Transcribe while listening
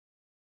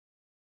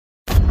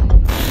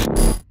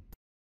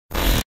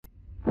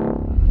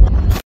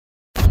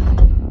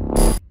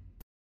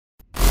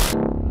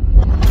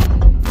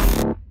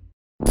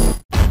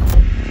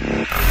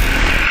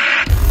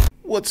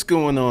What's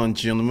going on,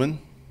 gentlemen,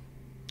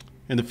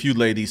 and the few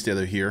ladies that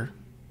are here?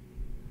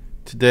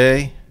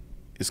 Today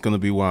is going to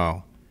be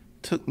wild.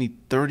 Took me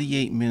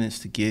 38 minutes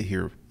to get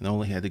here and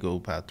only had to go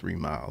about 3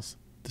 miles.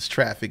 This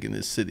traffic in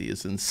this city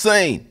is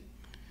insane.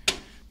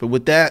 But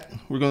with that,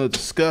 we're going to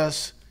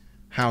discuss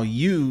how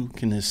you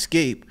can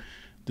escape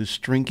the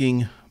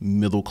shrinking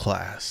middle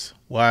class.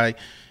 Why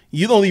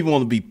you don't even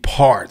want to be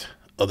part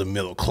of the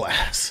middle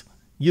class.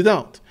 You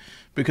don't,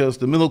 because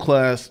the middle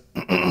class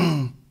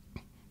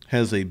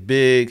has a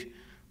big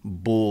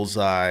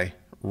bullseye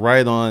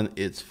right on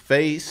its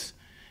face,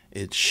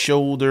 its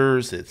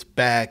shoulders, its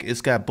back.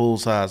 It's got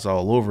bullseyes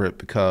all over it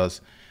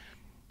because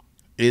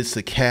it's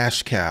a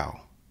cash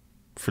cow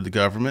for the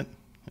government.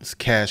 It's a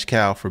cash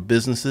cow for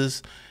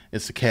businesses.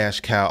 It's a cash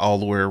cow all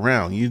the way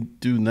around. You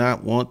do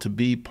not want to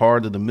be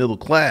part of the middle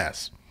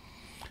class.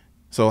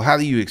 So how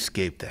do you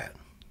escape that?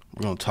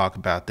 We're going to talk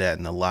about that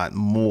and a lot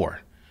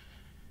more.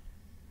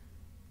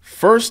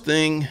 First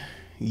thing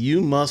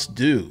you must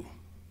do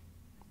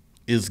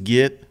is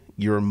get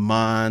your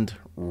mind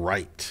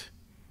right.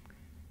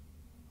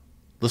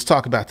 Let's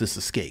talk about this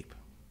escape.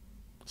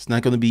 It's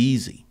not going to be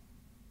easy.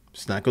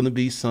 It's not going to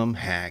be some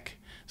hack.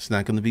 It's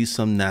not going to be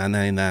some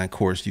 $9.99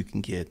 course you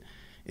can get.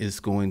 It's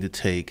going to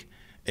take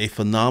a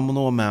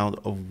phenomenal amount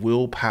of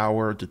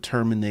willpower,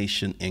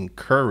 determination, and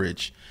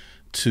courage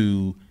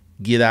to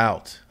get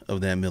out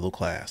of that middle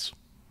class.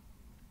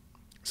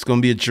 It's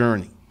going to be a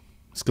journey.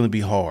 It's going to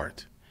be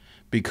hard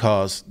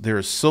because there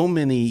are so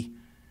many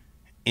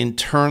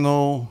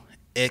internal,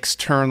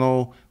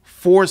 external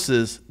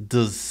forces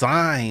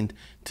designed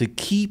to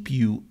keep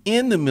you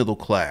in the middle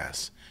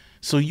class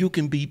so you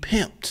can be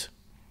pimped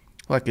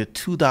like a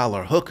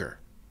 $2 hooker.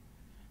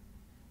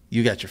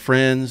 You got your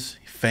friends,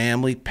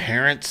 family,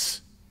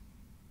 parents,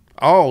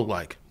 all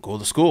like, go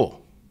to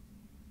school.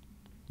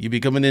 You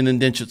become an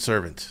indentured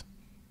servant.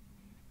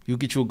 You'll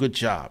get you a good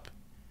job.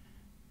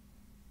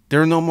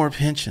 There are no more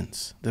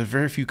pensions. There are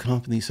very few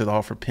companies that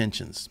offer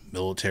pensions.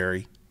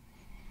 Military,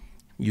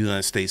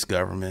 United States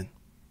government.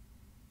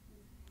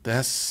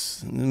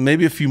 That's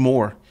maybe a few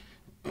more.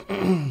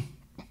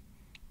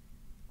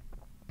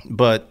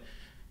 But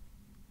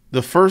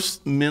the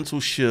first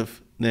mental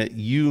shift that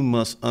you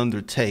must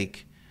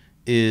undertake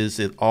is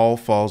it all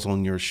falls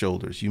on your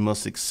shoulders. You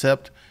must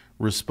accept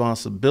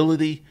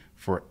responsibility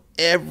for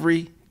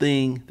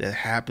everything that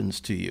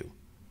happens to you.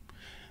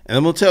 And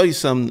I'm going to tell you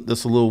something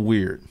that's a little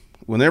weird.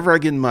 Whenever I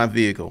get in my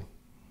vehicle,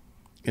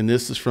 and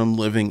this is from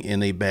living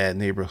in a bad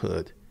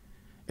neighborhood,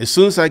 as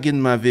soon as I get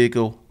in my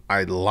vehicle,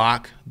 I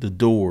lock the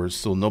doors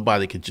so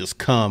nobody could just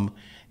come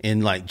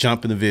and like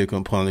jump in the vehicle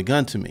and point a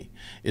gun to me.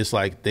 It's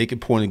like they could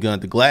point a gun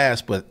at the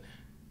glass, but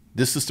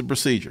this is the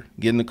procedure.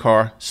 Get in the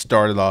car,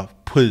 start it off,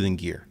 put it in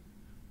gear.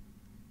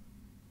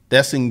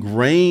 That's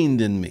ingrained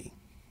in me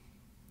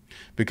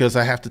because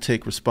I have to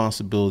take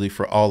responsibility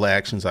for all the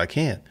actions I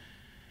can.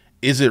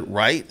 Is it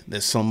right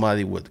that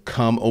somebody would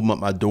come open up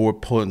my door,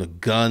 putting a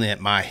gun at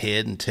my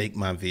head and take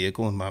my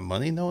vehicle and my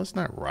money? No, it's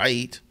not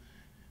right.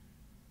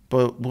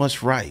 But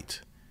what's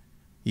right?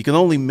 You can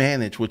only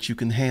manage what you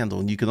can handle,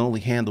 and you can only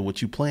handle what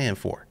you plan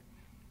for.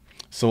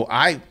 So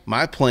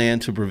my plan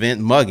to prevent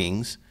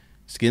muggings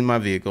is get in my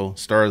vehicle,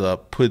 start it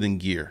up, put it in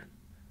gear,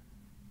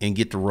 and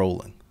get to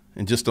rolling.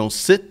 And just don't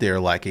sit there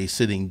like a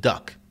sitting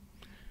duck.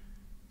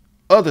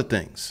 Other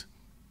things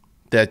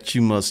that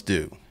you must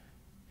do.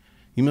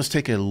 You must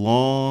take a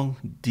long,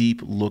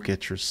 deep look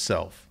at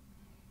yourself.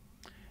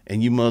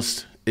 And you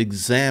must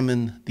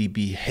examine the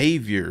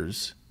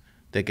behaviors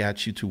that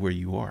got you to where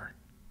you are.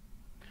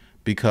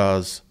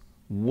 Because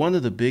one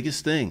of the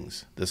biggest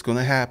things that's going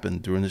to happen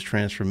during this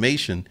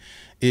transformation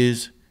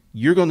is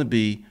you're going to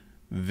be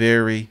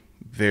very,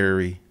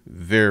 very,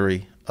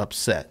 very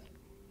upset.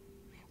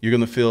 You're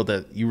going to feel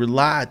that you were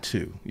lied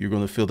to. You're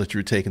going to feel that you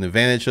were taken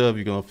advantage of.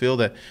 You're going to feel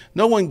that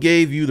no one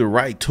gave you the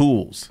right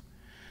tools.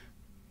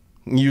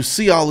 You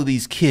see all of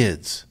these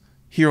kids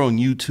here on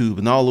YouTube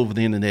and all over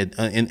the internet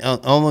and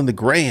on the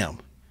gram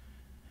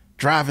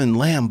driving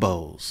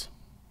Lambos,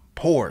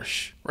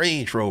 Porsche,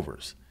 Range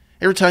Rovers.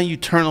 Every time you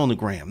turn on the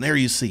gram, there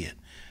you see it.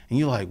 And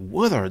you're like,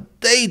 what are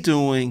they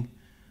doing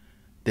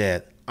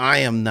that I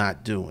am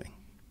not doing?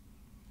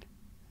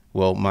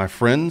 Well, my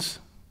friends,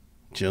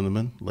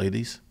 gentlemen,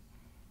 ladies,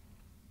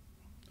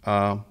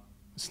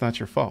 it's not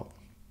your fault.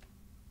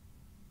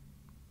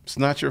 It's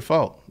not your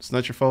fault. It's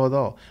not your fault at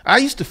all. I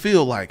used to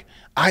feel like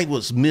I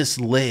was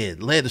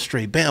misled, led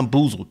astray,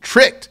 bamboozled,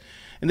 tricked.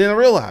 And then I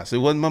realized it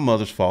wasn't my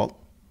mother's fault.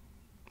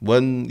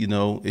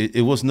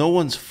 It was no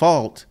one's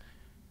fault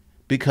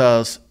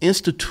because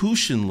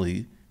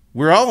institutionally,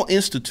 we're all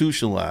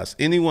institutionalized.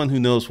 Anyone who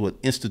knows what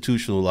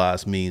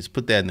institutionalized means,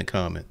 put that in the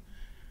comment.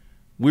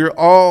 We're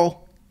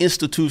all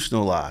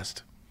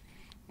institutionalized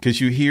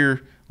because you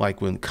hear like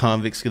when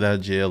convicts get out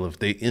of jail, if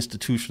they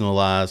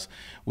institutionalize,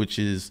 which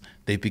is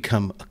they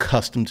become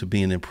accustomed to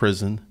being in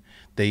prison,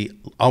 they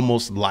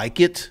almost like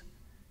it.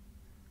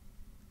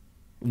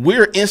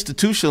 We're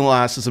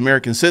institutionalized as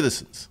American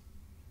citizens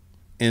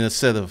in a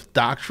set of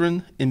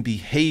doctrine and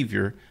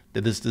behavior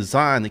that is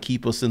designed to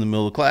keep us in the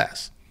middle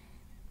class.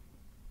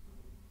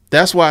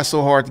 That's why it's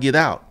so hard to get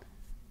out.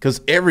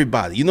 Because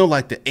everybody, you know,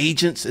 like the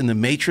agents in the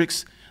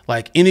Matrix,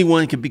 like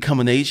anyone can become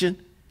an agent.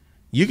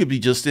 You could be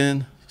just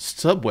in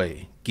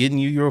Subway getting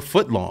you your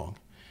foot long.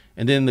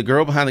 And then the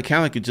girl behind the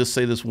counter could just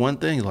say this one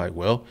thing like,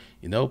 well,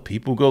 you know,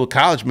 people go to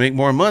college, make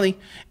more money.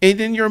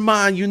 And in your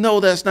mind, you know,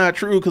 that's not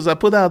true because I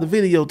put out the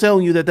video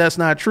telling you that that's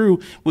not true.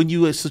 When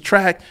you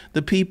subtract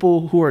the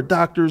people who are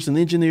doctors and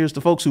engineers,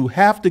 the folks who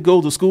have to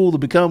go to school to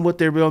become what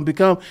they're going to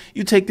become,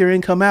 you take their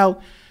income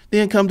out, the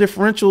income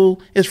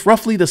differential is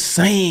roughly the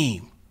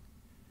same.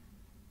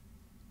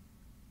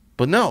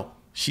 But no,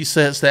 she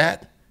says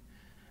that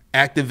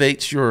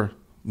activates your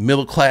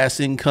middle class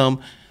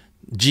income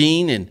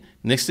gene, and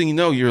next thing you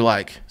know, you're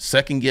like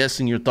second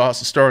guessing your thoughts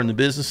of starting the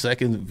business,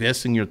 second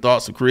guessing your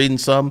thoughts of creating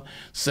something,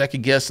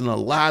 second guessing a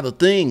lot of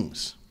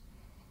things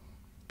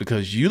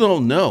because you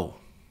don't know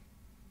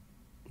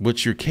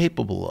what you're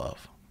capable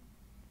of.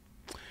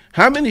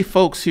 How many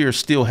folks here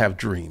still have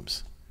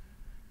dreams?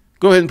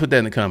 Go ahead and put that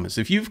in the comments.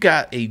 If you've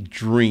got a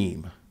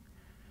dream,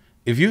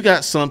 if you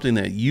got something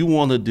that you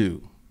want to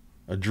do,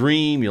 a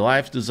dream, your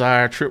life's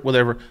desire, trip,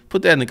 whatever,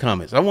 put that in the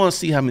comments. I want to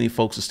see how many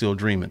folks are still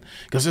dreaming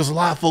because there's a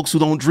lot of folks who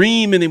don't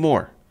dream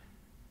anymore.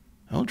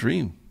 They don't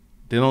dream.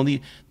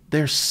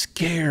 They're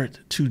scared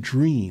to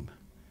dream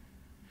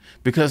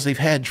because they've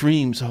had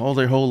dreams all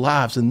their whole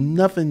lives and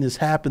nothing has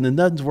happened and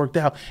nothing's worked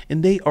out.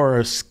 And they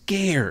are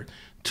scared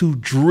to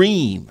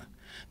dream.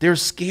 They're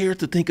scared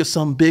to think of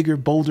something bigger,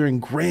 bolder,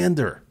 and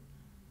grander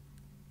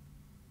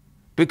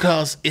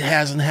because it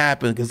hasn't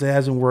happened, because it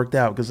hasn't worked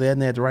out, because they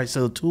hadn't had the right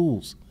set of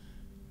tools.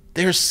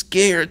 They're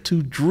scared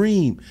to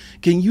dream.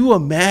 Can you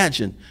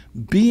imagine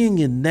being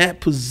in that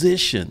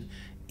position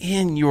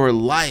in your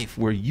life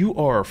where you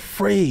are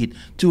afraid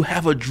to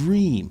have a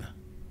dream?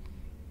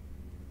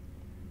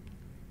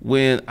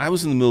 When I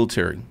was in the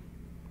military,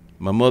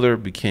 my mother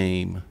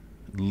became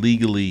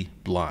legally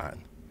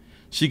blind.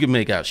 She could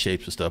make out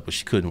shapes and stuff, but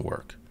she couldn't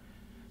work.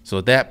 So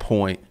at that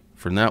point,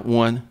 for not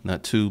 1,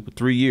 not 2, but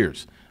 3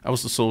 years, I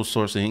was the sole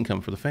source of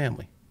income for the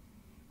family.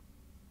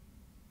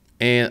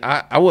 And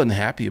I wasn't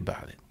happy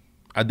about it.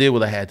 I did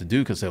what I had to do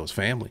because that was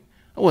family.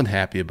 I wasn't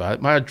happy about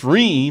it. My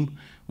dream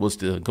was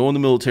to go in the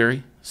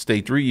military,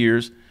 stay 3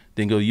 years,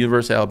 then go to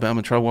University of Alabama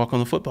and try to walk on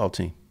the football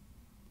team.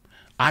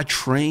 I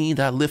trained,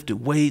 I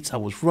lifted weights, I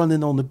was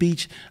running on the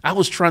beach. I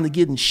was trying to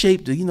get in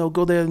shape to, you know,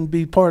 go there and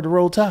be part of the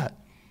Roll Tide.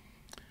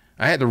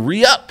 I had to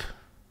re-up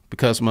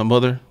because my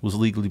mother was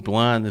legally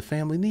blind and the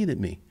family needed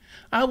me.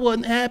 I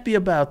wasn't happy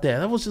about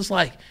that. I was just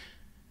like,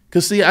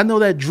 because see, I know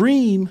that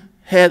dream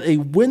had a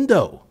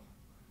window.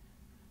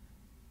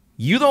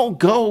 You don't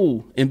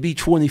go and be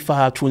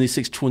 25,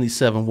 26,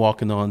 27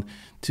 walking on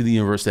to the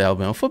University of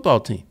Alabama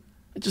football team.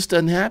 It just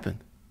doesn't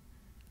happen.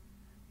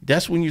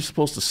 That's when you're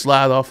supposed to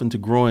slide off into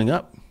growing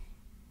up.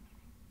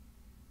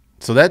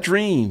 So that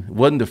dream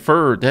wasn't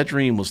deferred. That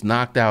dream was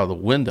knocked out of the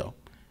window.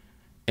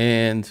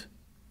 And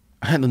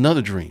I had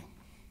another dream.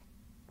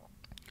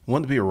 I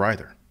wanted to be a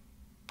writer.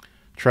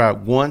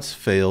 Tried once,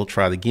 failed,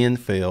 tried again,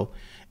 failed.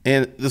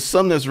 And there's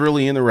something that's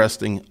really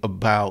interesting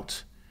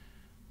about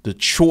the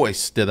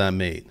choice that I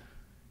made.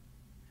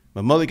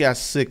 My mother got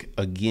sick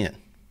again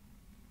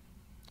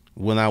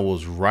when I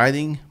was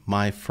writing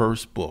my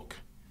first book.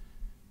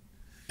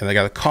 And I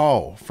got a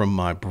call from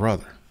my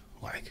brother,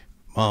 like,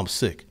 Mom's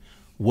sick.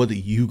 What are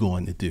you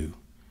going to do?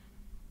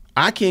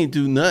 I can't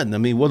do nothing. I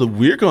mean, what are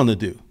we going to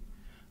do?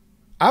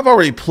 I've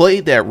already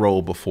played that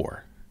role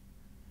before.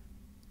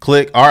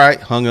 Click. All right.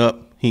 Hung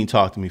up. He ain't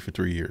talked to me for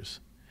 3 years.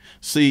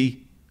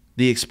 See,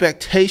 the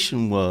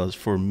expectation was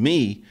for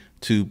me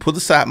to put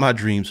aside my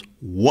dreams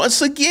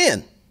once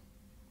again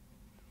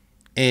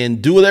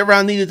and do whatever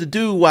I needed to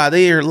do while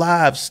their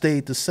lives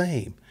stayed the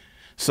same.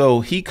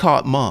 So he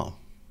caught Mom.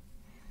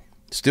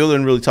 Still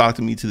didn't really talk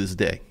to me to this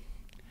day.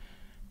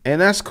 And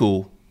that's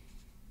cool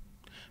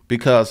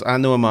because I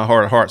know in my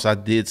heart of hearts I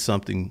did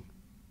something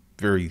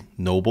very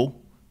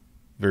noble,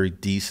 very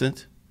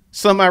decent,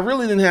 something I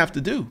really didn't have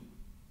to do.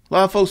 A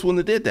lot of folks wouldn't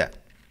have did that.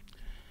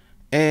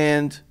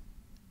 And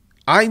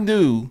I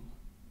knew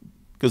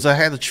because I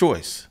had a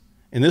choice.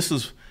 And this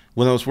is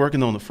when I was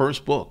working on the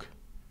first book,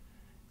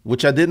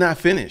 which I did not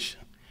finish.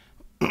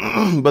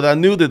 But I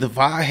knew that if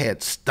I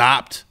had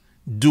stopped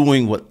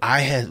doing what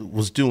I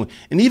was doing,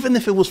 and even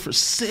if it was for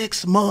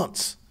 6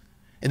 months,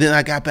 and then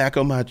I got back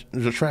on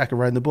the track of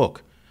writing the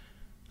book,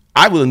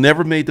 I would have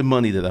never made the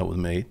money that I would have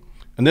made.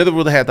 I never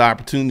would have had the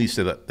opportunities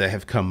that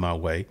have come my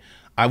way.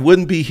 I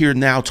wouldn't be here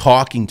now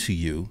talking to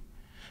you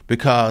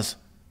because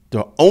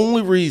the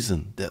only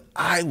reason that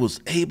I was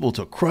able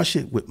to crush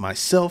it with my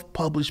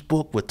self-published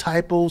book with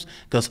typos,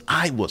 because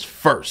I was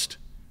first.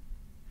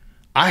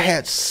 I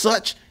had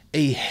such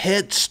a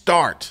head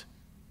start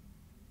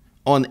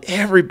on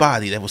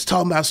everybody that was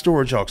talking about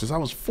storage auctions. I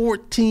was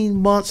 14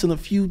 months and a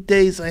few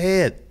days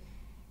ahead.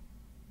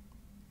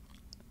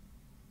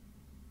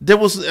 They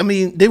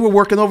were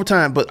working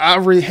overtime, but I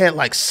already had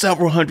like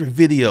several hundred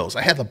videos.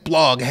 I had a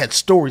blog, I had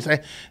stories.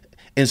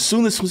 As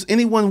soon as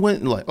anyone went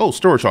and like, oh,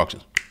 storage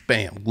auctions,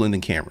 bam, Glendon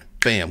Cameron,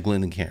 bam,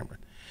 Glendon Cameron.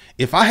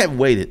 If I had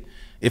waited,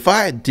 if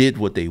I had did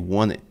what they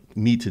wanted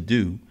me to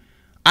do,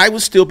 I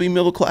would still be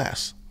middle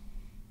class.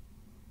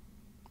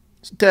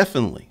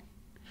 Definitely.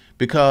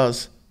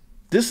 Because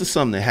this is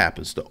something that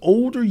happens. The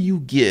older you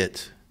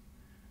get,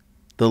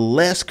 the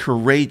less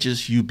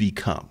courageous you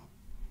become.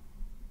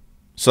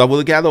 So I would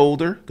have got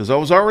older because I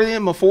was already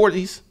in my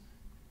 40s.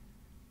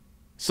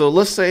 So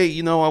let's say,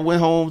 I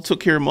went home, took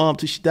care of mom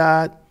till she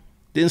died,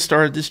 then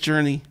started this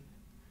journey.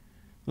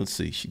 Let's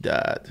see, she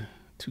died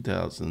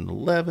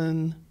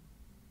 2011.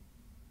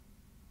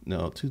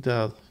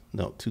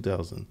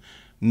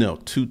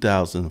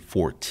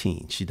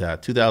 2014. She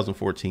died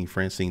 2014.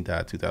 Francine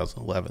died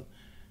 2011.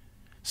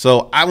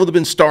 So I would have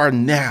been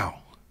starting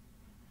now.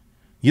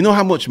 You know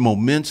how much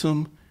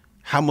momentum,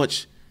 how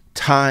much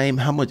time,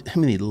 how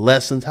many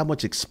lessons, how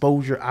much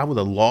exposure I would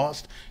have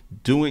lost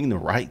doing the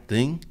right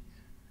thing?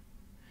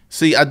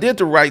 See, I did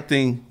the right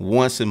thing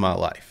once in my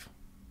life.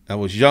 I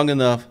was young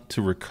enough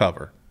to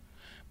recover.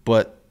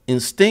 But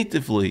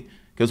instinctively,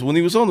 because when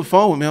he was on the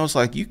phone with me, I was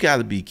like, you got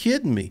to be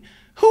kidding me.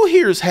 Who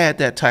here has had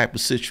that type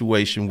of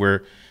situation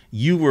where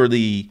you were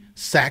the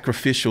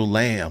sacrificial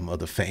lamb of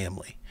the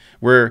family,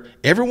 where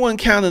everyone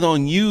counted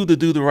on you to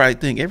do the right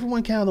thing?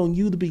 Everyone counted on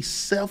you to be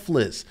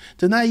selfless,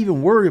 to not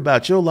even worry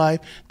about your life,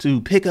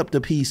 to pick up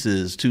the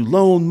pieces, to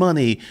loan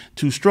money,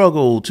 to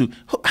struggle.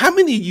 How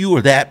many of you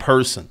are that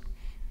person?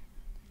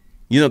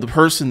 The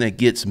person that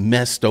gets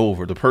messed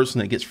over, the person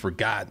that gets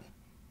forgotten.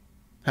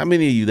 How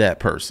many of you that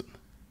person?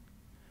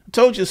 I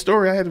told you a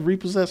story. I had to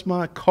repossess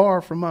my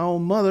car from my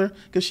own mother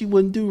because she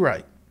wouldn't do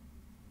right.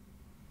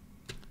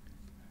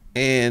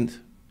 And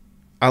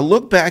I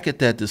look back at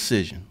that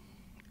decision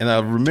and I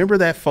remember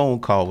that phone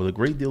call with a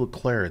great deal of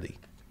clarity.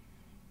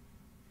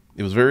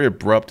 It was very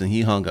abrupt and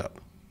he hung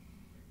up.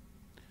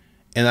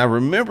 And I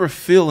remember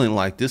feeling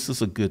like this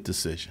is a good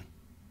decision.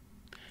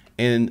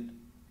 And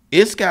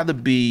it's got to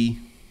be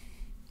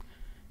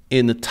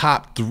in the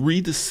top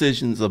 3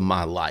 decisions of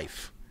my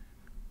life.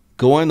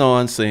 Going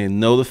on saying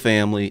no to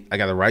family. I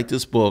got to write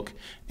this book.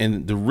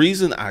 And the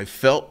reason I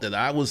felt that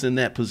I was in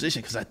that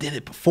position, because I did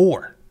it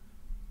before.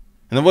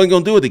 And I wasn't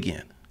going to do it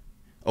again.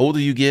 Older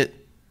you get,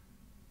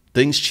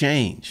 things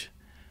change.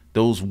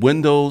 Those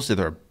windows that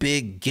are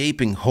big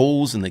gaping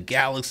holes in the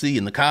galaxy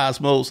and the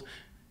cosmos,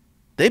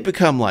 they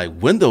become like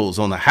windows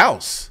on a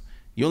house.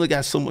 You only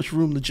got so much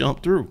room to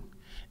jump through.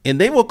 And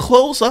they will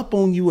close up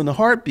on you in a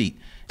heartbeat.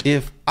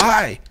 If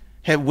I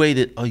had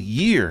waited a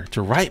year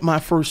to write my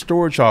first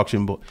storage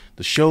auction book,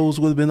 the shows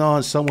would have been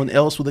on, someone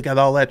else would have got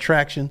all that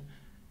traction.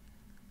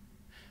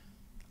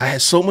 I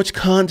had so much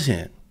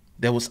content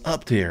that was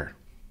up there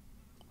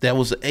that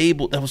was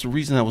the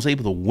reason I was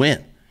able to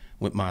win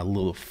with my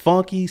little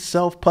funky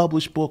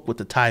self-published book with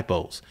the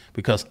typos,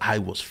 because I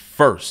was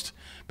first,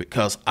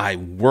 because I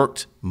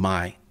worked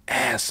my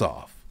ass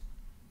off.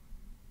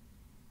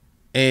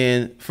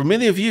 And for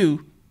many of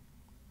you,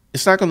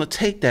 it's not going to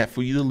take that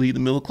for you to lead the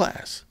middle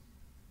class.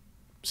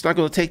 It's not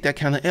going to take that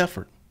kind of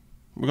effort.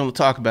 We're going to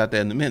talk about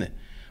that in a minute.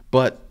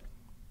 But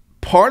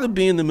part of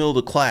being the middle of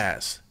the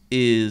class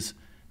is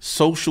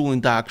social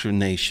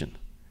indoctrination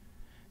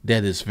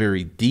that is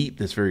very deep,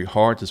 that's very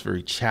hard, that's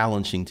very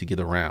challenging to get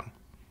around.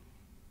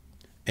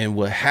 And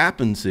what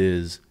happens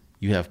is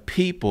you have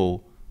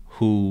people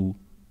who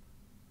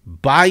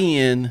buy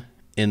in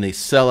and they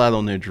sell out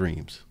on their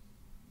dreams.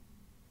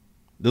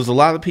 There's a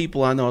lot of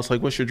people I know, it's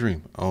like, what's your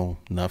dream? Oh,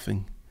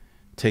 nothing.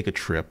 Take a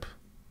trip,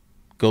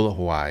 go to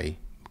Hawaii,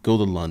 go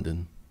to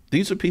London.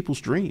 These are people's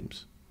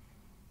dreams.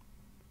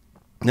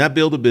 Not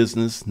build a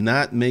business,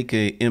 not make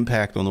an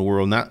impact on the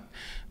world, not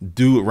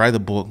write a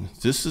book.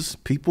 This is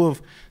people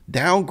have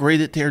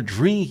downgraded their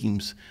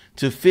dreams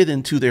to fit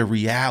into their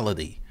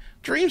reality.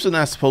 Dreams are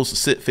not supposed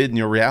to fit in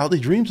your reality.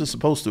 Dreams are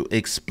supposed to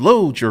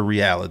explode your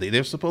reality.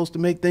 They're supposed to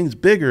make things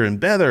bigger and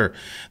better.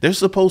 They're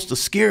supposed to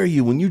scare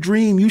you. When you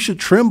dream, you should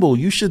tremble.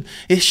 It should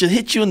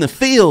hit you in the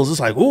feels.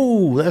 It's like,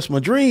 ooh, that's my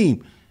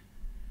dream.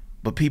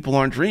 But people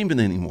aren't dreaming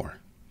anymore.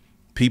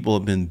 People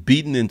have been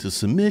beaten into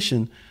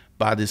submission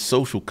by this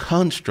social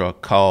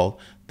construct called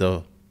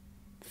the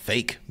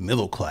fake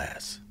middle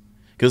class.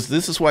 Because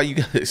this is why you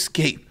got to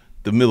escape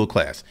the middle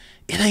class.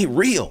 It ain't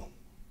real.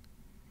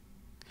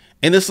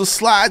 And it's a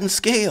sliding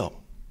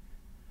scale.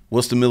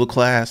 What's the middle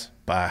class?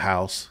 Buy a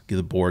house, get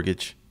a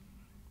mortgage,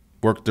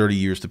 work 30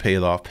 years to pay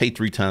it off, pay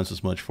 3 times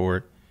as much for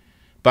it,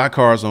 buy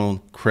cars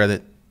on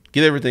credit,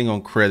 get everything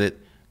on credit,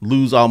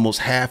 lose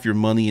almost half your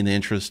money in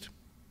interest.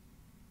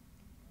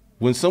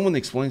 When someone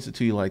explains it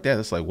to you like that,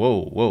 it's like,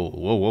 whoa, whoa,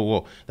 whoa, whoa,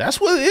 whoa.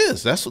 That's what it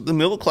is. That's what the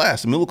middle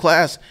class. The middle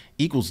class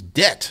equals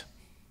debt.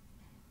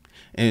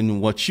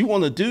 And what you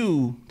want to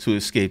do to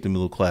escape the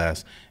middle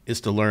class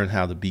is to learn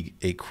how to be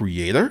a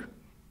creator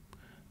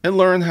and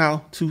learn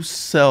how to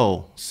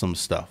sell some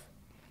stuff.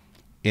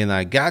 And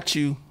I got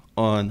you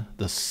on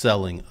the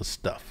selling of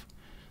stuff.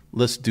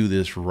 Let's do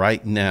this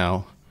right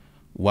now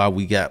while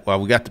we got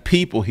the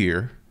people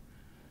here.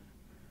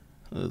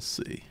 Let's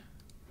see.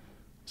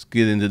 Let's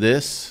get into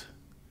this.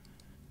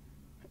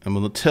 I'm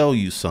going to tell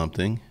you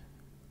something.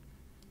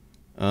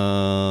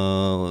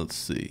 Let's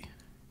see.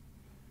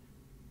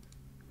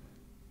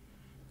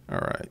 All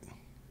right.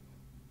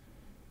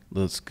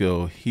 Let's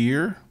go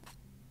here.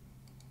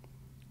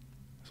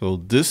 So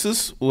this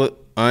is what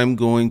I'm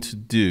going to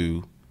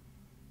do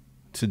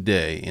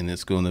today, and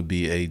it's going to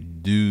be a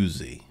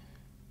doozy.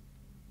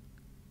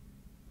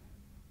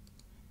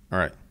 All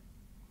right.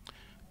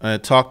 I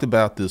talked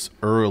about this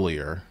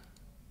earlier.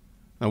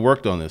 I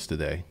worked on this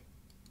today.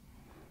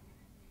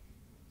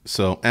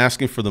 So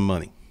asking for the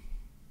money.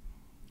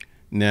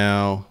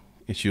 Now,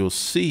 as you'll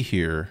see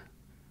here,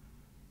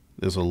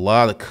 there's a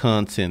lot of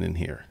content in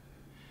here.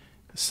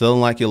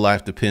 Selling like your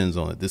life depends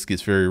on it. This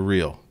gets very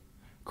real.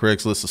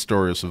 Craigslist, a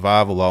story of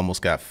survival,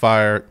 almost got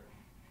fired.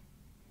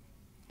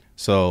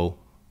 So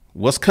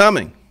what's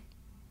coming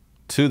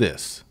to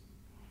this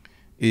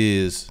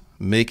is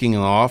making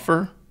an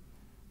offer,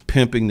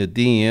 pimping the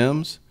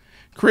DMs,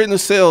 creating a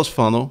sales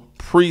funnel,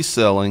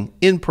 pre-selling,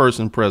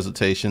 in-person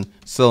presentation,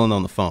 selling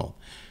on the phone.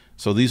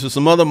 So these are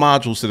some other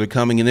modules that are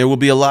coming, and there will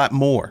be a lot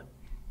more.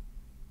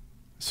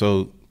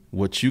 So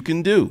what you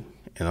can do,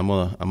 and I'm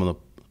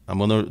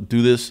gonna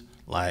do this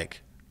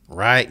like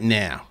right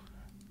now,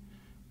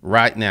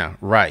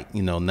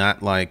 you know,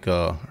 not like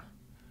a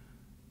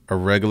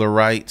regular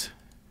right,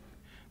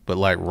 but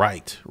like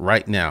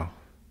right now.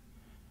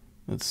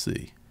 Let's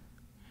see.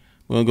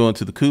 We're gonna go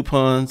into the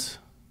coupons,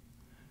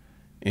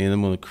 and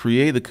I'm gonna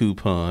create a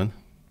coupon.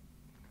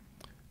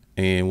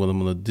 And what I'm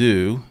gonna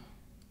do,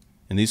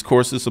 and these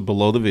courses are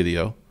below the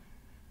video,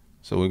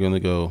 so we're gonna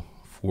go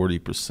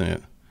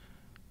 40%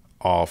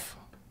 off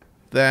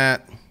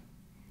that,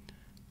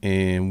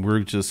 and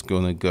we're just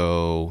gonna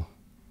go,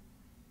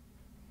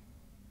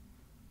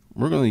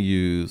 we're gonna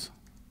use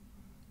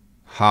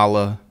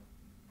holla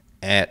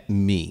at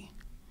me.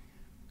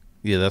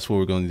 Yeah, that's what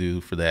we're gonna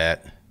do for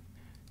that.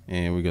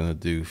 And we're gonna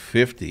do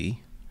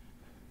 50.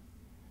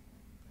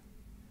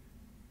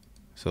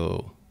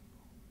 So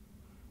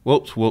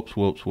whoops.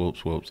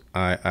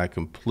 I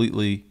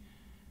completely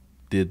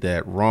did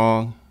that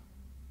wrong.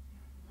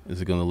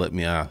 Is it gonna let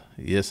me out?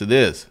 Yes, it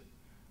is.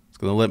 It's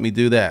gonna let me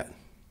do that.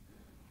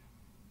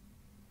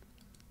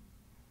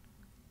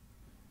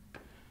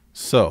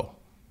 So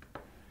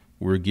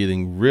we're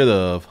getting rid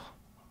of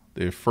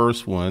the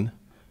first one.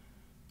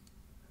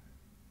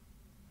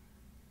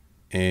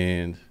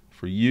 And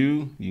for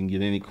you, you can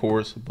get any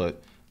course,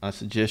 but I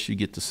suggest you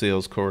get the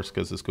sales course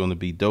because it's going to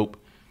be dope.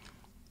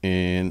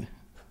 And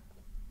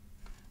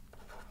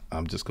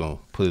I'm just going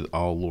to put it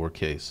all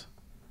lowercase.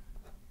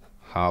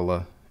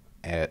 Holla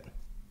at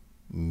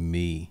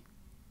me.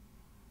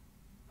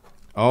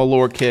 All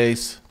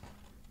lowercase.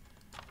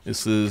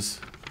 This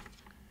is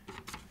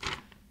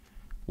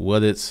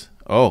what it's,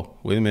 oh,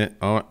 wait a minute.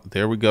 Oh,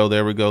 there we go.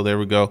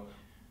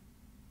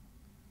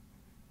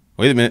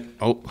 Wait a minute.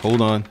 Oh,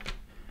 hold on.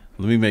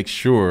 Let me make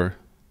sure.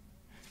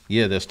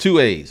 Yeah, there's 2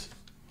 A's.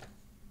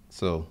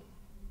 So,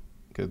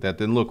 because that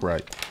didn't look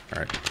right.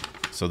 All right.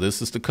 So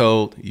this is the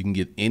code. You can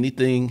get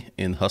anything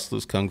in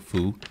Hustlers Kung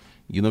Fu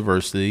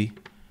University.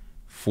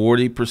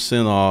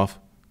 40% off.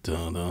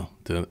 Dun, dun,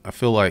 dun. I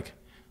feel like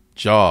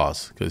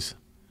Jaws, because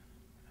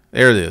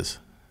there it is.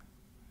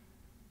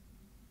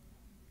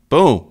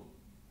 Boom.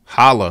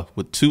 Holla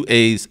with 2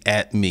 A's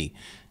at me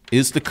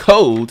is the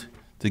code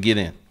to get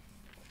in.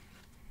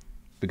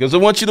 Because I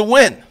want you to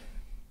win.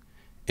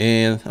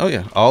 And, oh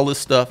yeah, all this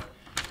stuff,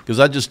 because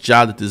I just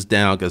jotted this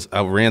down because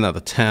I ran out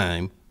of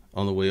time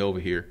on the way over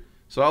here.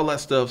 So all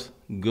that stuff's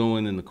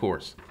going in the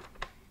course.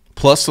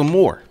 Plus some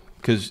more,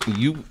 because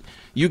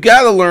you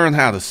got to learn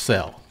how to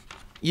sell.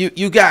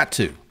 You got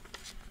to.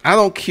 I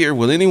don't care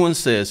what anyone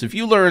says. If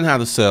you learn how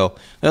to sell,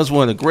 that's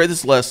one of the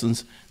greatest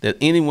lessons that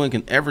anyone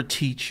can ever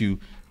teach you,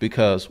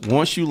 because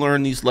once you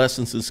learn these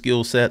lessons and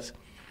skill sets,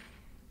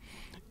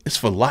 it's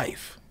for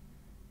life.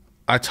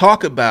 I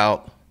talk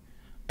about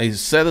a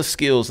set of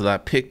skills that I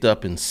picked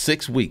up in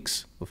 6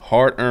 weeks of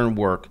hard-earned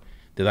work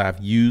that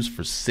I've used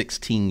for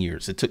 16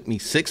 years. It took me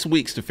 6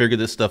 weeks to figure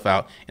this stuff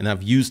out, and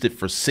I've used it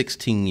for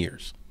 16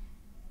 years.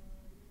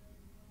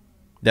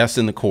 That's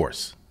in the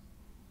course.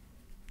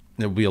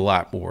 There'll be a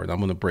lot more, and I'm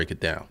going to break it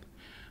down.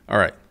 All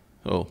right,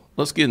 so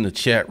let's get in the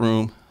chat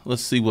room.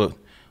 Let's see what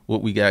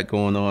we got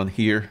going on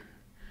here.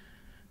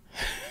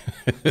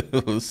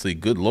 Let's see.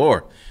 Good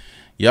Lord.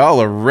 Y'all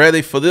are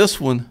ready for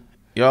this one.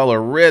 Y'all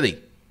are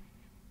ready.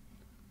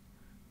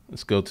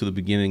 Let's go to the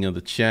beginning of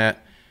the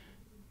chat,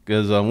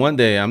 because one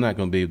day I'm not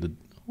going to be able to.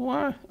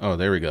 Why? Oh,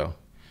 there we go.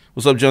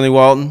 What's up, Johnny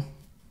Walton?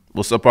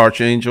 What's up,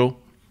 Archangel?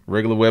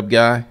 Regular web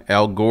guy.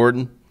 Al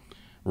Gordon.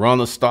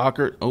 Ronna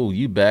Stockert. Oh,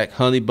 you back.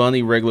 Honey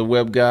Bunny, regular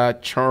web guy.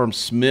 Charm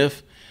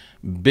Smith.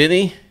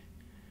 Benny.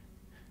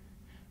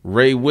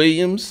 Ray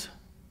Williams.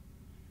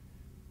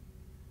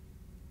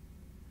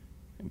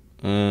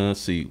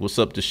 Let's see. What's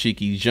up,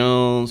 Dashiki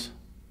Jones?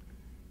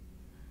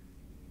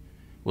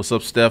 What's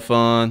up,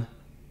 Stefan?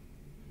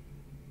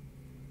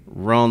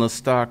 Ronna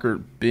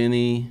Stockert,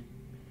 Benny.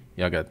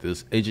 Y'all got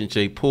this. Agent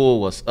J Poole,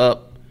 what's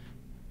up?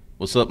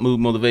 What's up, Mood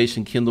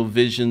Motivation, Kindle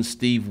Vision,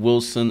 Steve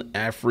Wilson,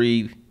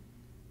 Afri.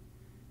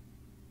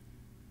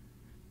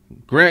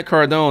 Grant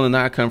Cardone and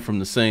I come from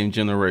the same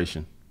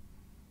generation.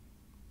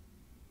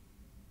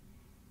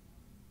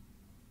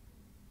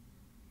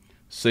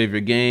 Savior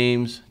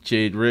Games,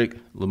 Jade Rick,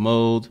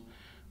 Lamode,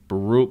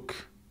 Baruch,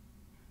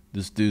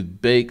 this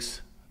dude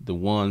Bakes, the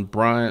one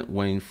Bryant,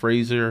 Wayne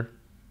Fraser.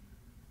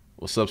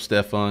 What's up,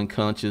 Stefan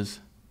Conscious?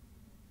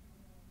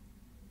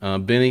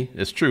 Benny,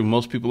 it's true.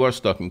 Most people are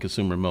stuck in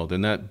consumer mode. They're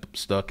not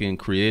stuck in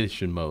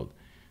creation mode.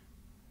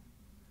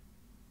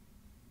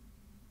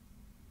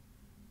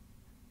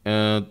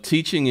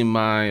 Teaching, in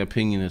my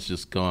opinion, has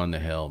just gone to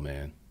hell,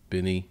 man.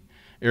 Benny.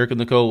 Erica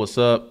Nicole, what's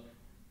up?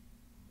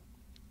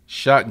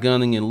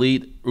 Shotgunning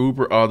Elite,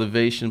 Uber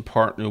Automation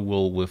partner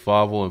with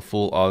Volvo and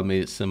full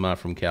automated semi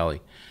from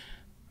Cali.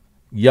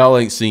 Y'all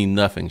ain't seen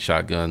nothing,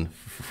 Shotgun,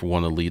 for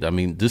one Elite. I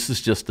mean, this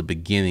is just the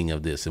beginning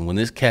of this. And when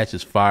this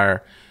catches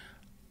fire,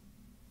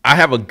 I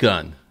have a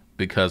gun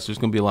because there's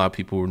going to be a lot of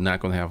people who are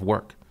not going to have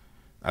work.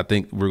 I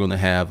think we're going to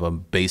have a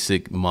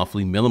basic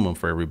monthly minimum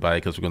for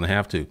everybody because we're going to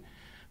have to.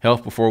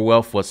 Health before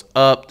wealth, what's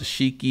up? The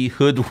Sheiky,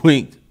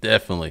 hoodwinked,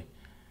 definitely.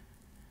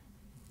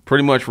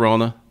 Pretty much,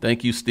 Rona.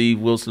 Thank you, Steve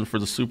Wilson, for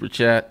the super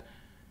chat.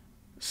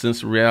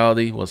 Sense of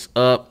Reality, what's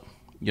up?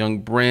 Young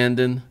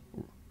Brandon,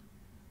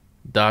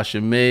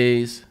 Dasha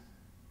Mays,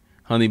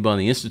 Honey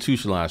Bunny,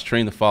 institutionalized,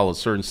 trained to follow a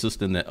certain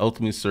system that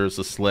ultimately serves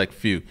a select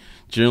few,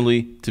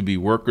 generally to be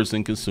workers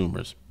and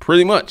consumers.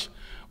 Pretty much.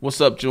 What's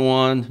up,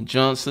 Jawan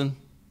Johnson?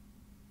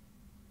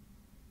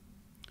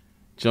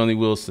 Johnny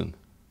Wilson.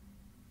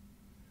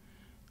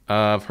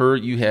 I've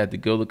heard you had to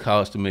go to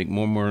college to make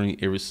more money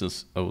ever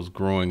since I was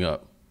growing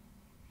up.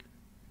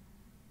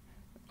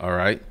 All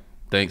right.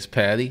 Thanks,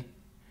 Patty.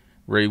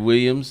 Ray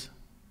Williams,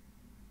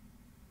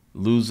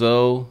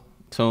 Luzo,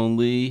 Tone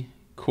Lee,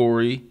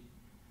 Corey.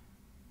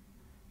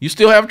 You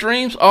still have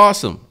dreams?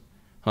 Awesome.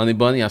 Honey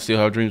Bunny, I still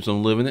have dreams.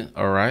 I'm living it.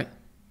 All right.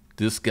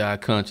 This guy,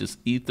 Conscious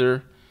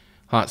Ether.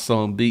 Hot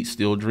Song Beat,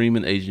 still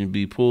dreaming. Agent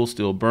B Pool,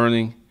 still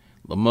burning.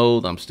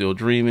 Lamode, I'm still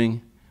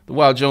dreaming. The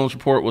Wild Jones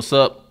Report, what's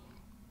up?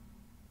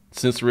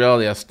 Since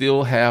Reality, I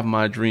still have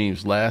my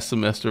dreams. Last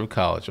semester of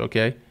college,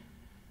 okay?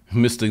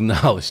 Mr.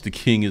 Knowledge, the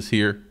king is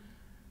here.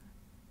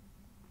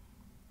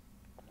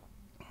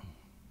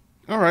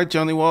 All right,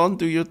 Johnny Walden,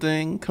 do your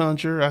thing.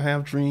 Conjure, I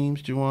have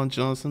dreams. Juwan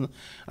Johnson,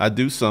 I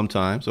do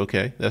sometimes.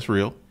 Okay, that's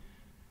real.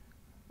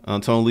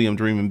 Tony Lee, I'm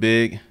dreaming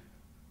big.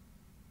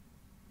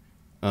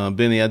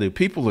 Benny, I do.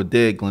 People are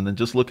dead, Glenda.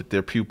 Just look at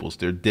their pupils.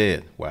 They're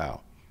dead.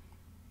 Wow.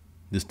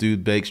 This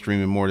dude Bakes,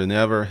 dreaming more than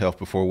ever. Health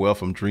before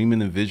wealth. I'm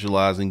dreaming and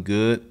visualizing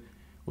good.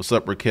 What's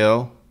up,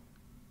 Raquel?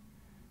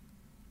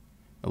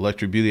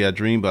 Electric Beauty, I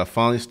dream, but I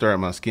finally started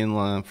my skin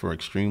line for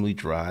extremely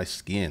dry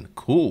skin.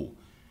 Cool.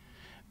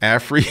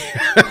 Afri.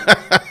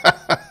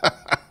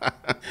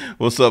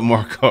 What's up,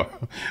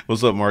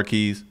 What's up,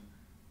 Marquise?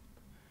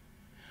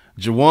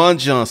 Jawan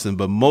Johnson,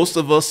 but most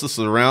of us are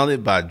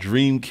surrounded by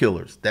dream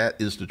killers.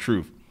 That is the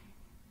truth.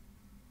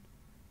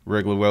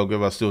 Regular well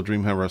good. I still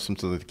dream, however,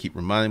 sometimes I have to keep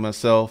reminding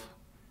myself.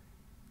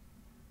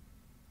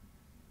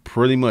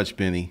 Pretty much,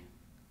 Benny.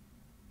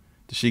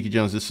 Tashiki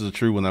Jones, this is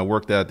true. When I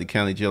worked out at the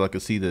county jail, I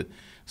could see the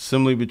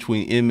similarity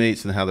between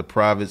inmates and how the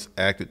privates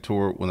acted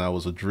toward when I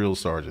was a drill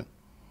sergeant.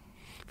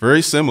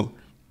 Very similar.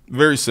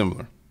 Very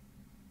similar.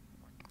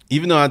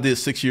 Even though I did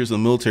 6 years in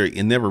the military,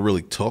 it never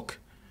really took.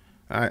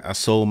 I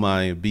sold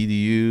my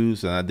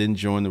BDUs and I didn't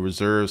join the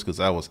reserves because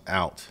I was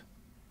out.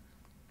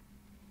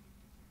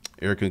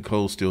 Eric and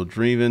Cole still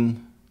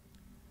dreaming.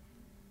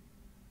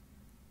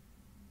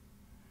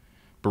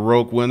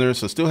 Baroque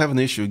winners. I still have an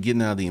issue of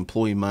getting out of the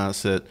employee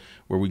mindset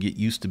where we get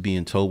used to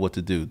being told what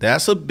to do.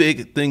 That's a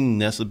big thing.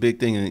 That's a big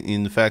thing.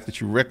 And the fact that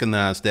you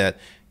recognize that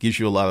gives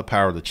you a lot of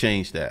power to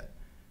change that.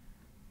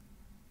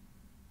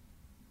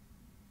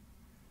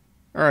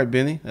 All right,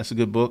 Benny, that's a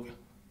good book.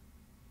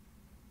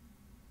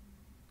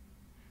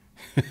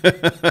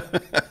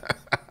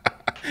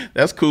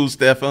 That's cool,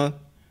 Stefan.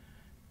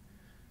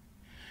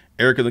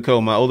 Erica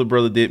Nicole, my older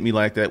brother did me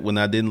like that when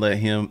I didn't let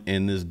him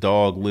and this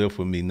dog live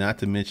with me. Not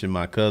to mention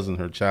my cousin,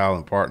 her child,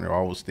 and partner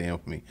always stand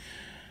with me.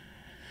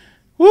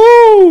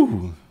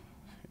 Woo!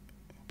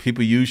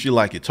 People use you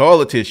like your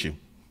toilet tissue.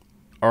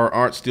 Our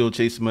art still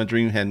chasing my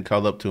dream. Hadn't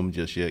caught up to him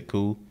just yet.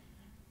 Cool.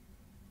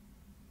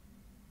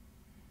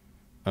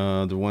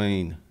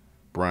 Dwayne,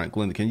 Bryant,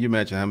 Glenda, can you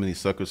imagine how many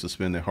suckers to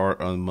spend their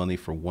hard-earned money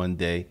for one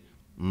day?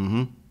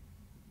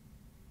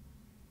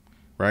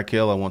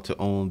 Raquel, I want to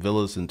own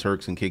villas and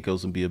Turks and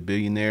Caicos and be a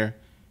billionaire.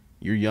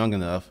 You're young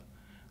enough.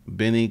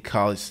 Benny,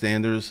 College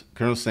Sanders.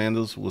 Colonel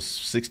Sanders was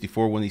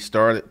 64 when he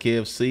started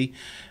KFC.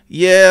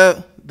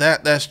 Yeah,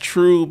 that's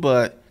true,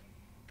 but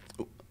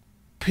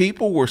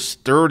people were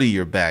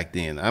sturdier back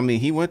then. I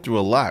mean, he went through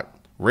a lot.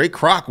 Ray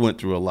Kroc went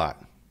through a lot.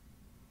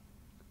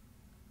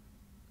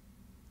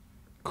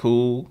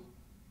 Cool.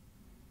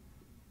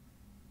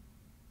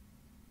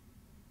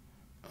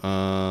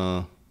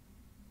 Honey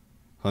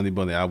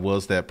Bunny, I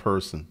was that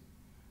person.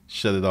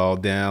 Shut it all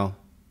down.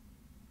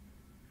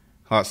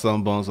 Hot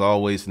sunburns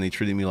always, and they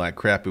treated me like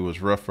crap. It was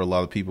rough for a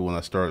lot of people when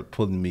I started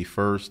putting me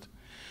first.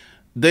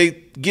 They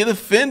get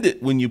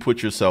offended when you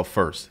put yourself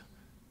first.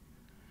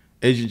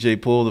 Agent J.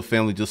 Poole, the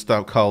family just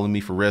stopped calling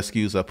me for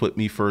rescues. I put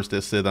me first.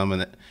 That said I'm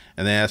an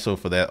asshole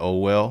for that. Oh,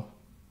 well.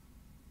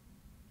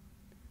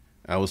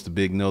 I was the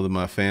big no to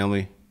my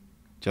family.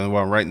 Johnny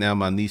Walker, right now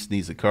my niece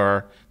needs a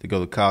car to go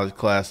to college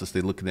classes.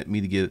 They're looking at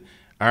me to get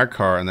our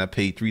car, and I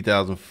paid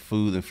 $3,000 for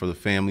food and for the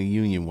family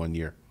union one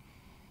year.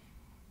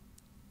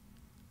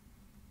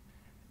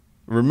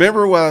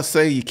 Remember what I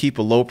say, you keep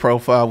a low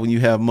profile when you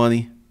have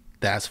money?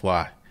 That's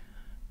why.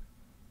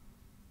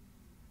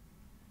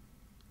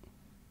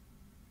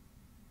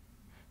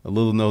 A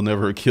little no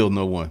never killed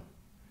no one.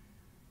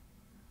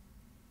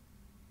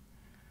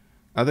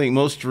 I think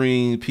most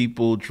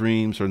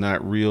dreams are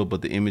not real,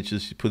 but the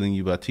images put in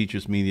you by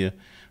teachers, media.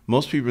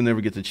 Most people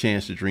never get the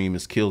chance to dream.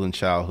 Is killed in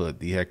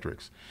childhood. The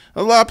Hectrix.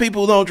 A lot of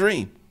people don't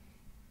dream.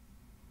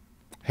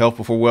 Health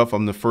before wealth.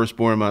 I'm the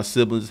firstborn of my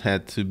siblings.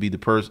 Had to be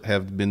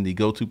have been the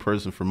go-to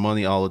person for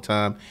money all the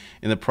time.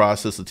 In the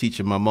process of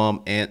teaching my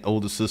mom and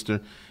older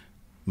sister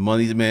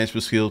money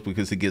management skills,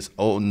 because it gets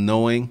old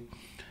knowing.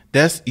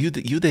 That's you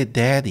the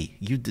daddy.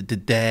 You the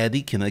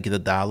daddy. Can I get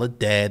 $1?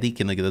 Daddy,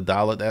 can I get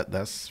 $1?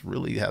 That's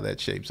really how that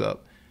shapes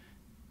up.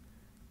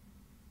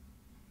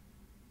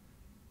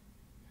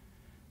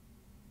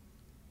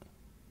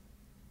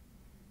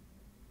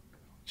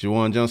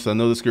 Jawan Johnson, I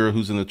know this girl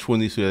who's in her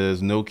 20s who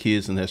has no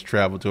kids and has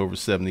traveled to over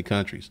 70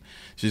 countries.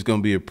 She's going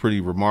to be a pretty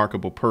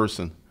remarkable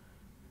person.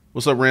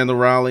 What's up, Randall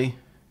Riley?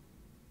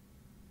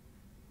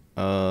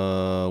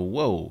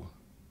 Whoa.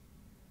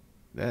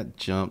 That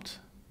jumped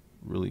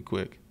really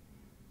quick.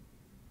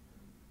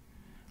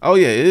 Oh,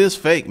 yeah, it is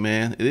fake,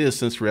 man. It is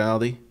sense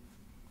reality.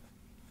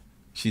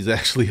 She's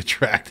actually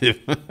attractive.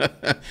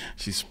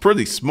 She's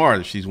pretty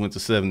smart if she's went to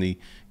 70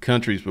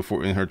 countries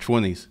before in her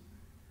 20s.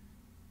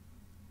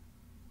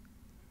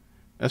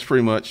 That's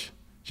pretty much.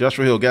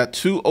 Joshua Hill got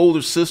 2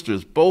 older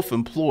sisters, both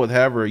employed.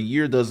 However, a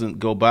year doesn't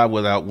go by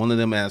without one of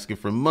them asking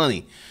for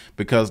money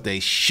because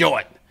they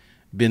short.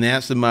 Been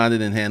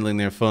absent-minded in handling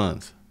their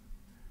funds.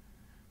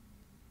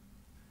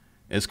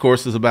 This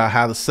course is about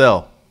how to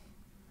sell.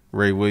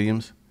 Ray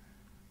Williams.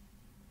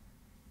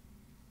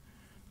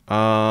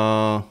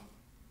 Dwayne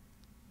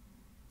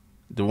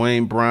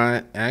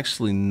Bryant,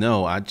 actually,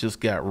 no, I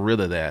just got rid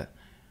of that.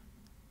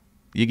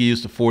 You can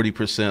use the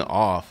 40%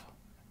 off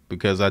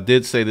because I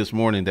did say this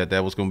morning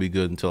that was going to be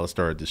good until I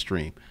started the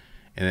stream.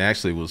 And it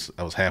actually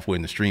I was halfway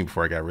in the stream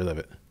before I got rid of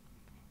it.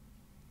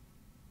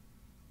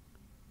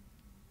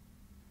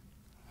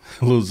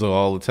 Lose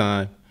all the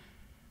time.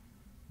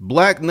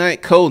 Black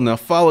Knight Code. Now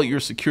follow your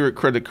secured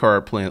credit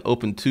card plan.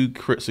 Open 2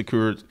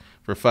 secured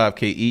for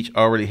 $5K each.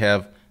 Already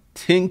have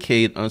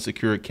 $10K in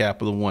unsecured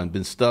Capital One.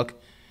 Been stuck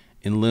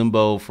in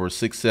limbo for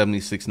 670,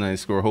 690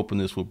 score. Hoping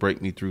this will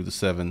break me through the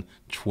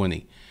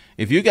 720.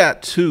 If you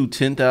got if you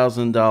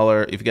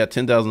got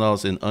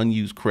 $10,000 in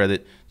unused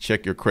credit,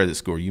 check your credit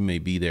score. You may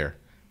be there.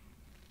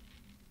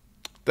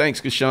 Thanks,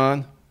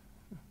 Kashan.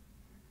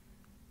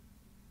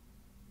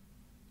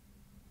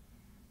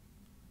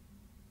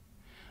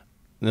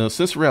 Now,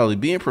 sense of reality,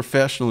 being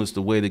professional is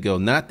the way to go.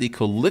 Not the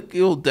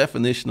colloquial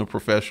definition of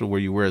professional where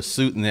you wear a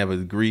suit and have a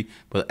degree,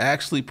 but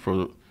actually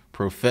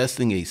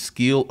professing a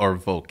skill or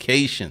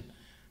vocation.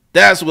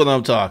 That's what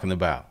I'm talking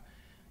about.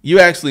 You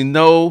actually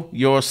know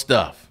your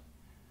stuff.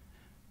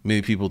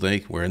 Many people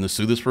think wearing the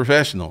suit is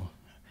professional.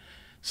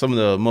 Some of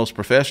the most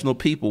professional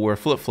people wear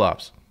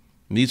flip-flops.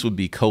 These would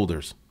be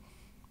coders.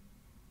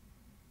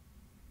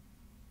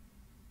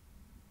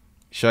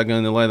 Shotgun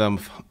in the light. I'm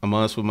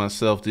honest with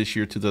myself. This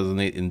year,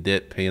 2008, in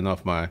debt, paying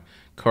off my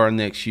car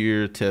next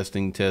year.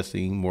 Testing,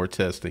 more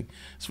testing.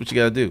 That's what you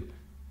got to do.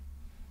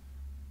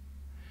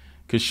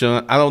 Because,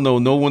 Sean, I don't know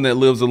no one that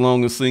lives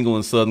alone and single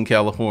in Southern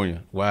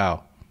California.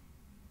 Wow.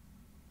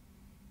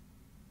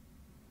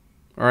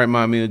 All right,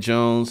 Mia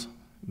Jones.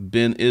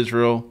 Ben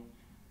Israel.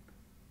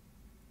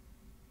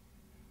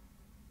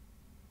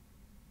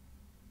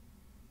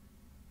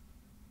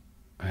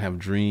 I have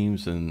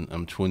dreams and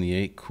I'm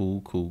 28.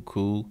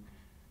 Cool.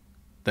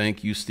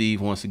 Thank you,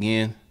 Steve, once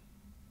again.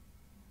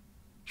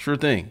 Sure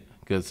thing,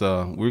 because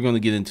we're going to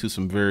get into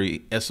some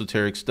very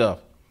esoteric stuff.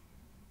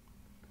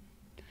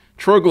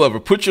 Troy Glover,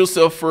 put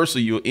yourself first or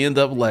you'll end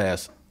up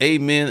last.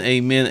 Amen,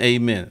 amen,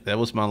 amen. That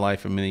was my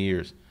life for many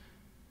years.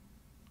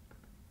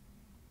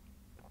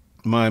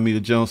 Mia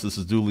Jones, this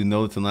is duly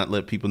noted to not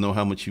let people know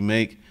how much you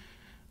make.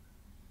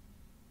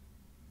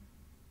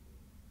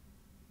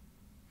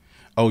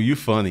 Oh, you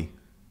funny.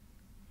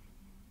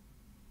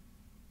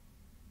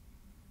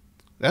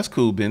 That's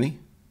cool, Benny.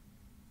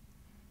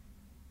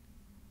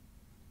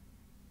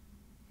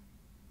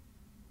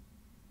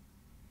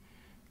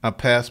 I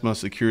passed my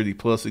Security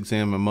Plus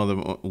exam. My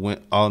mother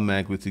went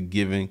automatically to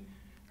giving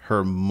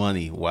her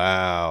money.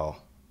 Wow.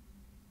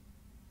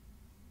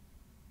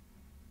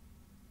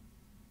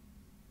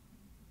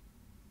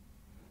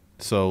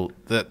 So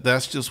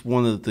that's just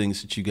one of the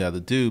things that you got to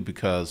do,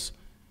 because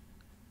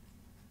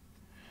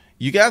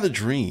you got to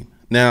dream.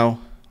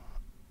 Now,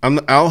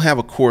 I'll have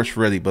a course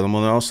ready, but I'm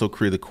going to also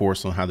create a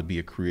course on how to be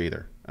a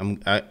creator.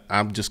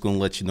 I'm just going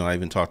to let you know. I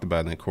even talked about it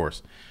in the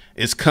course.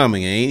 It's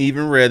coming. It ain't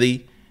even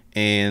ready.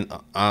 And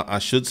I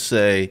should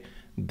say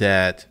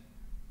that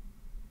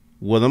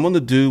what I'm going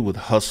to do with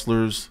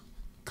Hustlers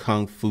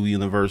Kung Fu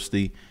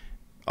University,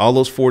 All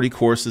those 40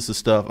 courses and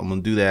stuff, I'm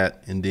going to do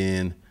that. And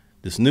then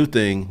this new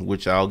thing,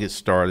 which I'll get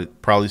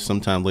started probably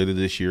sometime later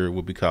this year,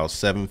 will be called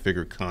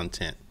 7-Figure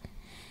Content.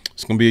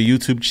 It's going to be a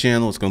YouTube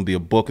channel. It's going to be a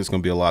book. It's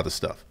going to be a lot of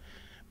stuff,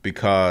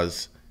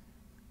 because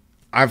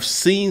I've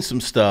seen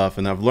some stuff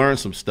and I've learned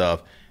some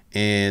stuff,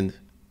 and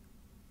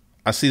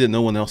I see that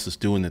no one else is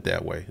doing it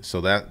that way.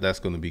 So that's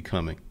going to be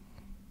coming.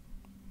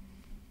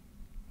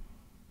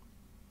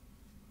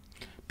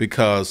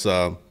 Because,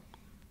 I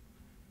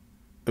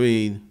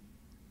mean,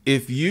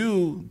 if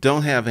you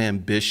don't have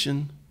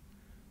ambition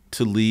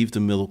to leave the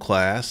middle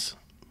class,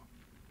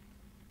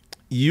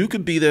 you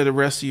could be there the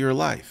rest of your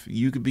life.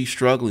 You could be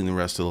struggling the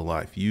rest of the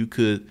life. You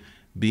could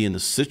be in a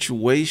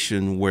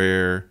situation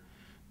where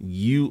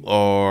you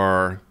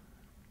are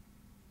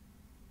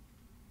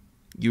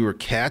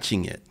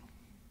catching it.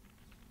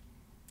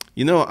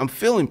 You know, I'm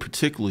feeling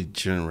particularly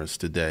generous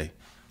today.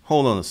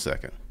 Hold on a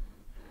second.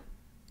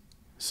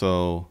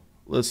 So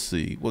let's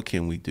see, what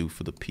can we do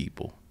for the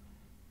people?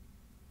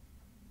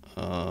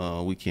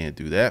 We can't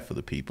do that for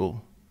the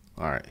people.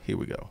 All right, here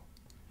we go.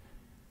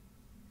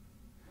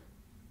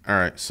 All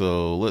right,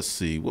 so let's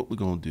see what we're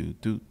gonna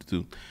do.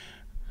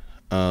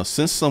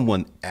 Since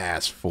someone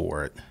asked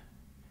for it,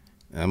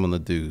 I'm gonna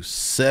do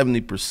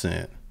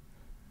 70%,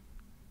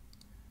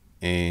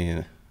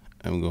 and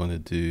I'm going to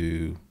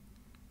do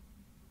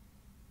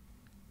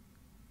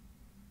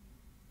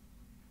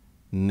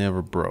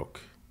never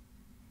broke.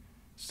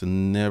 It's the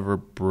never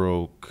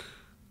broke.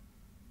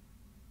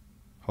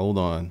 Hold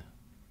on.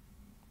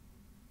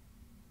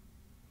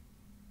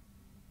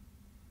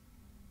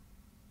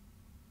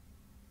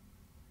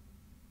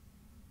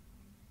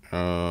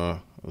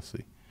 Let's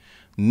see.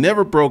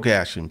 Never broke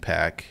action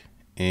pack,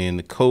 and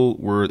the code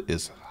word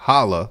is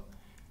holla.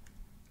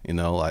 You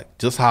know, like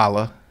just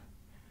holla.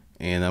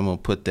 And I'm gonna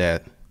put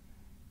that.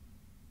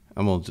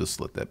 I'm gonna just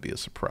let that be a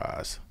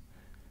surprise.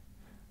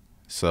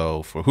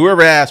 So for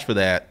whoever asked for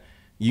that,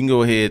 you can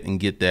go ahead and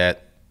get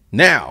that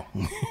now.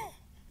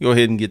 Go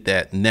ahead and get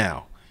that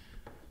now.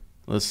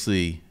 Let's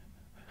see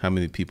how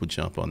many people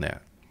jump on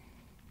that.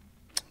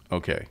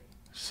 Okay,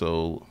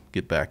 so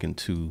get back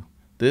into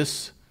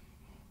this.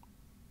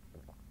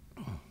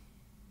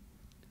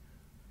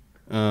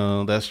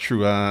 That's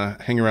true. I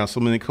hang around so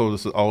many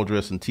coders that all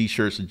dress in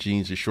t-shirts and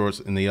jeans and shorts,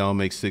 and they all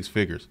make 6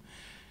 figures.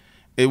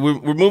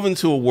 We're moving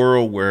to a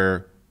world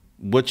where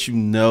what you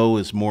know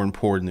is more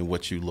important than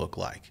what you look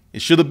like.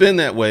 It should have been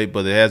that way,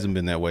 but it hasn't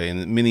been that way. And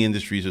in many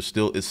industries it's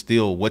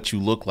still what you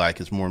look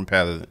like is more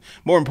important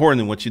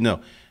than what you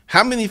know.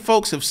 How many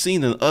folks have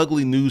seen an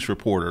ugly news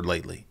reporter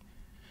lately?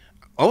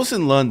 I was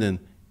in London,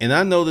 and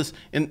I noticed,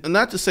 and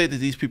not to say that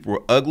these people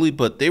were ugly,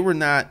 but they were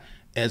not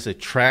as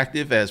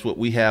attractive as what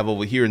we have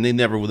over here, and they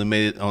never would have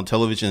made it on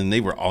television. And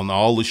they were on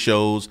all the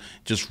shows,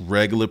 just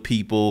regular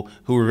people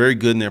who were very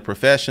good in their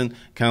profession,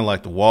 kind of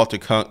like the Walter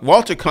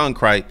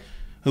Cronkite,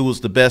 who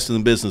was the best in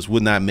the business,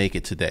 would not make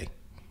it today.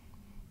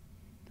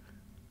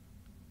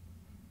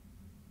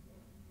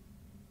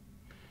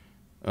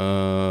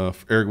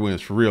 Eric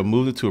Williams, for real,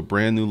 moved into a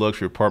brand new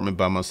luxury apartment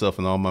by myself,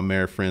 and all my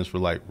married friends were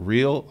like,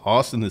 real?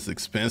 Austin is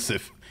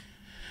expensive.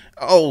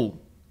 Oh,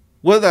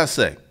 what did I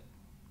say?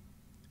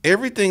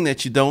 Everything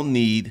that you don't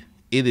need,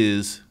 it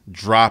is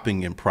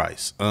dropping in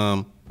price.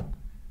 I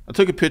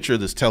took a picture of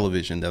this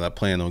television that I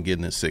plan on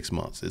getting in 6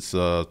 months. It's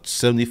a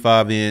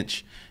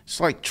 75-inch. It's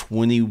like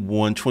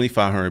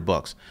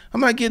 $2,500.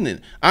 I'm not getting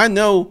it. I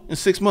know in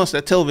 6 months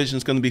that television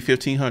is going to be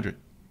 $1,500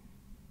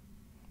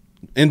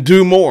 and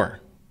do more.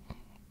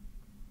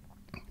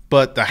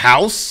 But the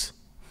house,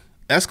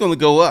 that's going to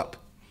go up.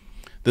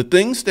 The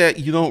things that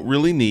you don't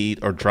really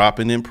need are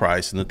dropping in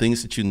price, and the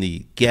things that you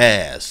need,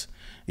 gas,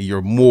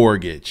 your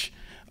mortgage,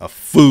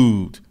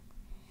 food,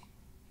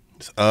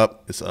 it's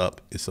up, it's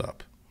up, it's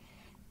up.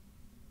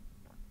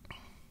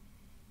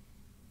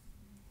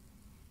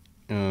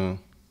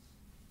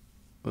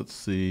 Let's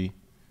see.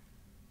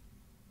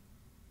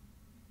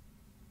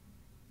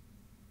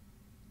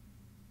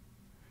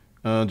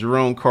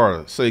 Jerome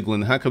Carter, say,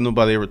 Glenn, how come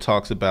nobody ever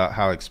talks about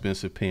how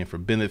expensive paying for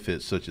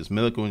benefits such as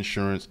medical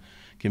insurance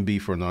can be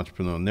for an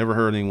entrepreneur? Never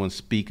heard anyone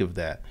speak of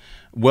that.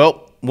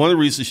 Well, one of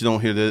the reasons you don't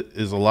hear that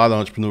is a lot of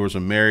entrepreneurs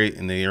are married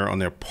and they are on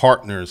their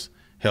partner's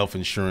health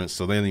insurance,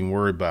 so they don't even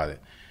worry about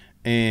it.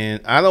 And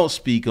I don't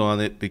speak on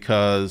it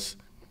because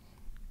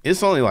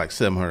it's only like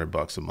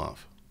 $700 a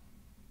month.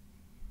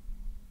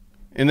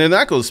 And they're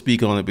not going to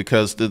speak on it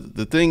because the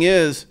thing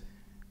is,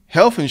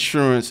 health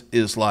insurance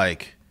is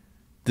like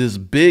this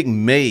big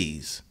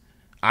maze.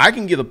 I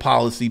can get a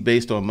policy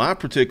based on my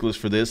particulars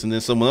for this, and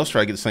then someone else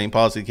try to get the same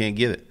policy, can't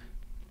get it.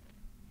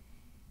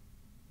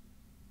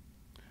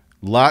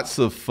 Lots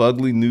of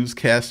fugly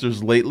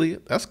newscasters lately.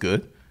 That's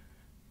good.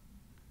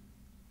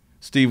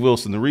 Steve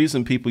Wilson, the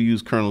reason people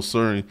use Colonel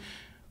story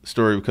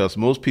because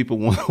most people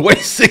want to wait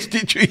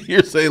 63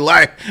 years of their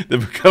life to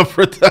become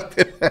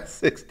productive at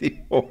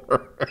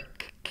 64.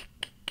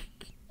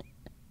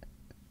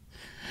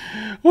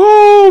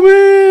 Oh,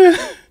 man.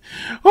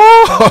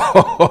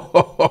 Oh.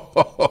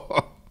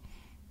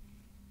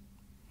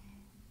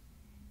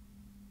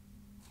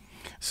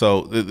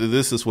 So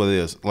this is what it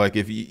is. Like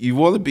if you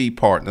want to be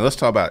part, now let's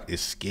talk about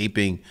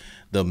escaping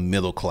the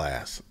middle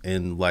class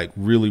and like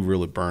really,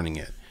 really burning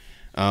it.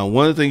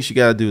 One of the things you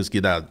got to do is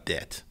get out of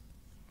debt.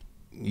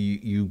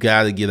 You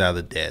got to get out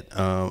of debt.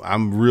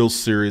 I'm real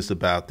serious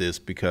about this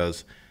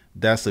because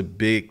that's a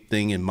big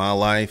thing in my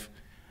life.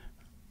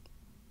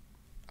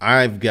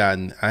 I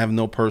have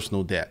no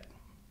personal debt.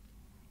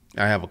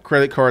 I have a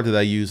credit card that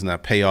I use and I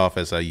pay off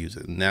as I use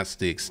it. And that's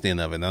the extent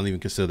of it. And I don't even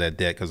consider that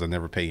debt because I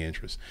never pay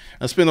interest.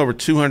 I spent over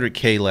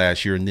 $200K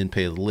last year and didn't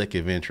pay a lick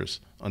of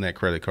interest on that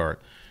credit card.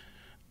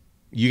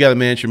 You got to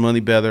manage your money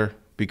better,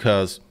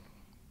 because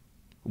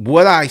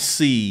what I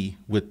see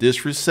with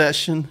this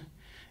recession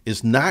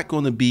is not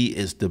going to be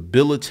as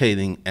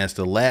debilitating as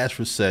the last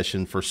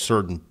recession for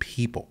certain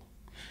people.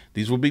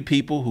 These will be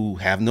people who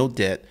have no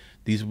debt.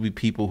 These will be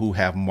people who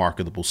have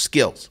marketable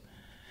skills.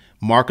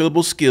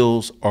 Marketable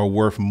skills are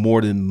worth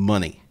more than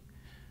money.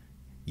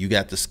 You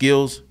got the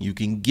skills, you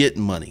can get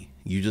money.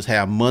 You just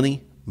have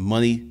money.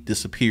 Money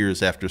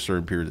disappears after a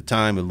certain period of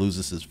time and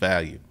loses its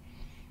value.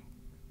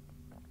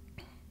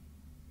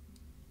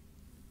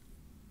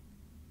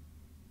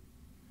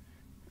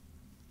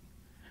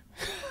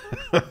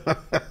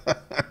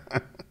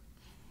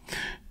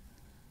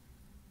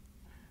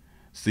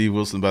 Steve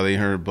Wilson, about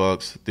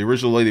 $800. The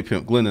original Lady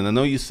Pimp, Glendon. I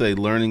know you say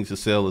learning to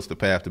sell is the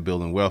path to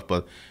building wealth,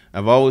 but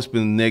I've always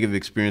been a negative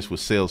experience with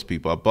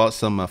salespeople. I bought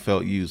something I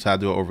felt used. How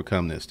do I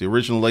overcome this? The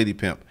original Lady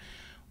Pimp.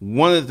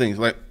 One of the things,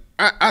 like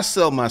I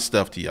sell my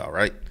stuff to y'all,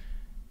 right?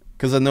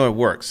 Because I know it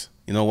works.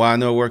 You know why I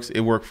know it works? It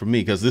worked for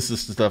me because this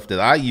is the stuff that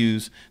I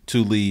use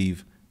to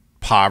leave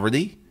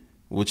poverty,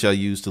 which I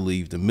use to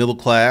leave the middle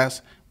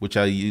class, which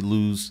I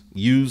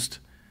used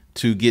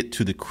to get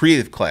to the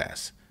creative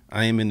class.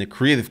 I am in the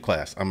creative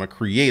class. I'm a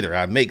creator.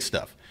 I make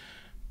stuff.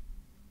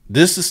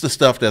 This is the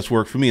stuff that's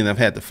worked for me, and I've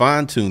had to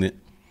fine tune it.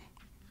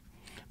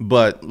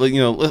 But you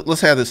know,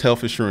 let's have this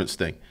health insurance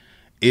thing.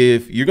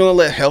 If you're going to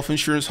let health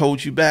insurance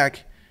hold you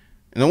back,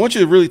 and I want you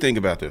to really think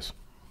about this,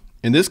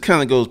 and this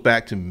kind of goes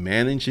back to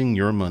managing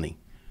your money.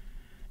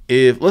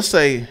 If let's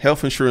say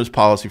health insurance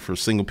policy for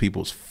single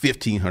people is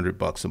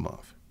 $1,500 a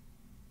month,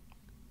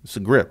 it's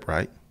a grip,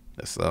 right?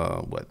 That's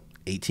what,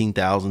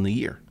 $18,000 a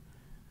year.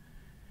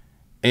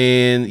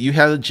 And you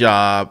had a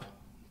job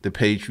that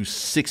paid you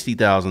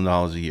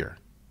 $60,000 a year,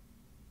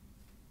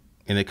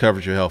 and it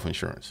covers your health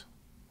insurance.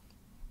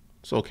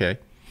 It's okay.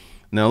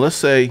 Now let's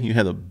say you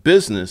had a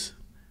business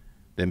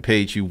that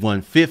paid you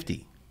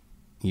 $150,000,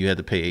 you had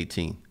to pay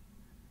 $18,000.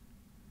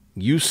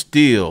 You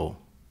still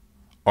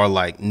are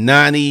like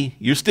 90.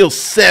 You're still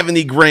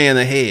 70 grand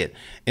ahead.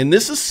 And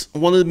this is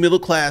one of the middle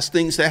class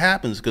things that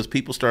happens because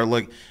people start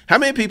like, how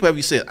many people have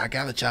you said, I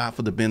got a job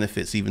for the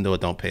benefits, even though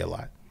it don't pay a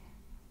lot?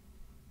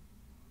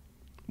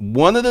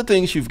 One of the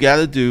things you've got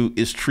to do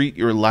is treat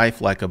your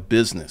life like a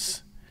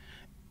business.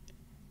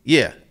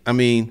 Yeah, I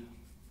mean,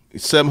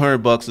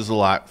 $700 is a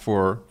lot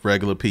for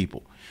regular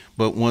people.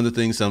 But one of the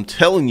things I'm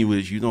telling you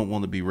is you don't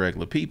want to be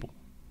regular people.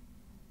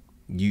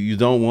 You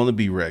don't want to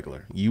be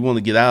regular. You want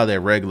to get out of that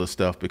regular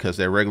stuff because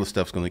that regular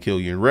stuff is going to kill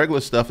you. And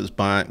regular stuff is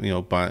buying,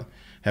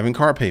 having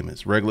car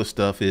payments. Regular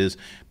stuff is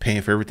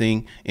paying for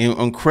everything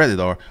on credit,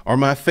 or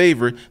my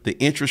favorite, the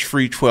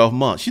interest-free 12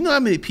 months. You know how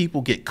many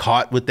people get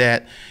caught with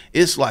that?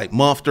 It's like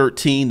month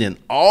 13, and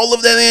all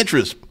of that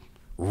interest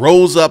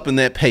rolls up in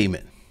that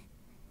payment.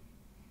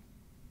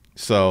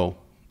 So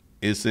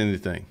it's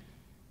anything.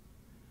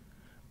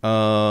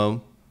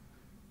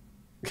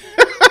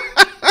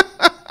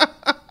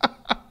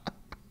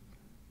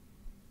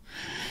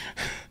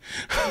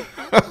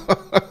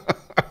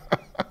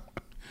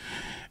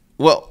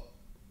 Well,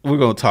 we're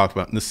going to talk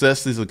about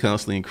necessities are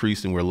constantly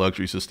increasing where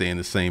luxuries are staying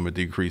the same or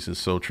decreasing.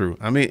 So true.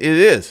 I mean, it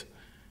is.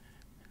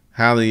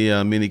 How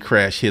the mini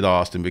crash hit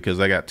Austin because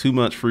I got 2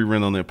 months free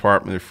rent on the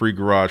apartment, a free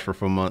garage for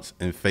 4 months,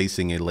 and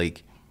facing a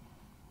lake.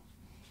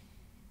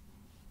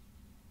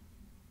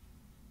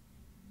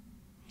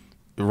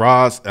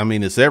 Roz, I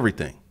mean, it's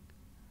everything.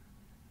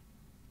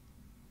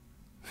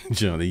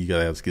 Johnny, you got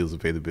to have skills to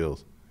pay the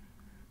bills.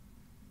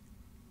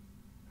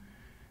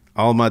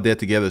 All my debt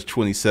together is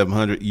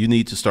 $2,700. You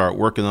need to start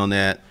working on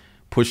that,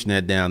 pushing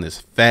that down as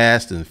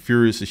fast and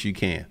furious as you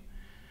can.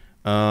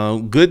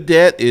 Good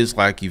debt is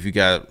like if you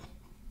got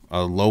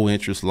a low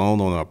interest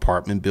loan on an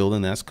apartment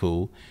building, that's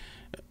cool.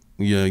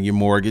 Your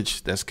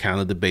mortgage, that's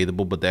kind of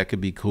debatable, but that could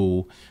be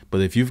cool.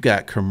 But if you've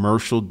got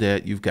commercial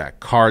debt, you've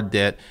got car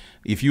debt,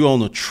 if you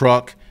own a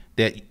truck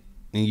that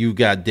and you've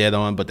got debt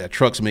on, but that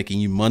truck's making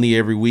you money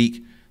every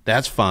week,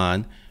 that's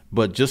fine.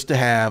 But just to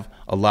have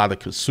a lot of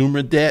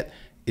consumer debt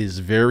is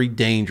very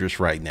dangerous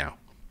right now.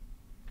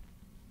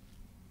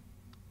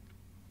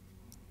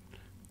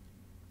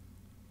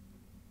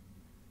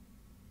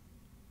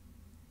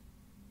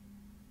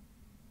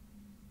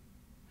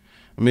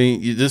 I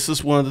mean, this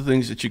is one of the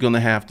things that you're going to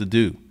have to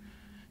do.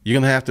 You're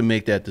going to have to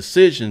make that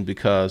decision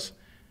because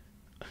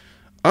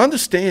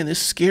understand it's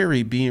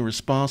scary being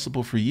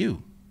responsible for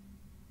you.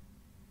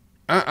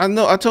 I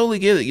know, I totally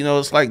get it. You know,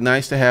 it's like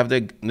nice to have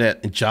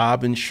that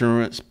job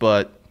insurance,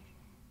 but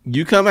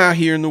You come out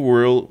here in the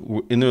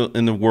world, in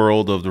the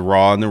world of the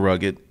raw and the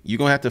rugged, you're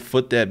gonna have to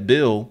foot that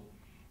bill,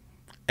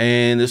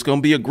 and it's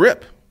gonna be a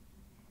grip.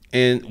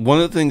 And one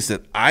of the things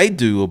that I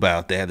do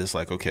about that is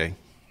like, okay,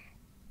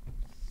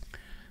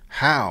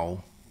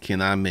 how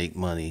can I make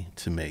money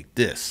to make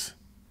this?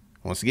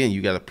 Once again,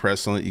 you got to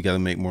press on it. You got to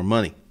make more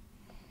money.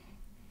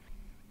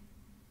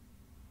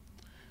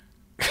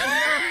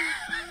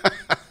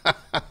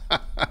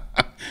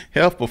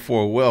 Health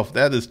before wealth.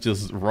 That is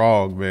just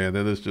wrong, man.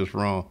 That is just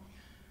wrong.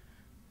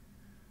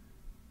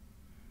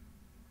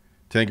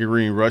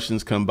 Tangerine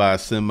Russians come by a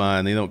semi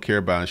and they don't care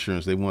about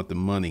insurance. They want the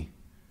money.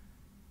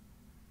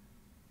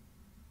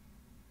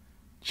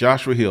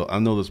 Joshua Hill, I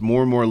know there's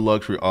more and more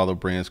luxury auto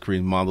brands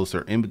creating models that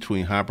are in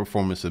between high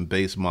performance and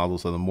base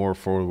models at a more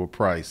affordable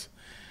price,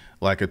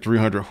 like a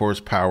 300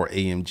 horsepower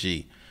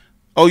AMG.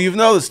 Oh, you've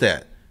noticed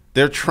that.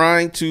 They're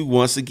trying to,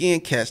 once again,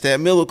 catch that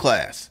middle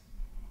class.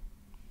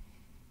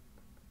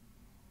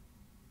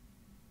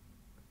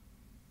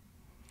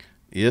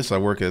 Yes, I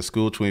work at a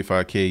school,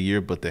 $25K a year,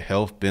 but the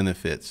health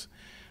benefits.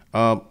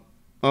 I'm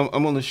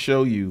going to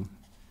show you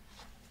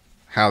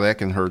how that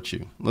can hurt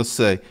you. Let's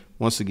say,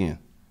 once again,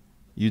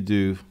 you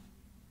do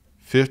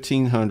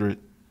 1,500,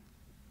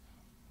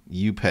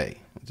 you pay.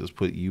 Just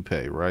put you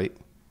pay, right?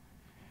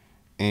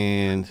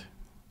 And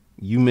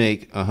you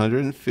make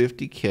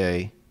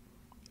 150K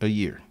a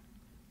year.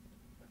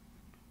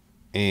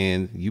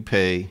 And you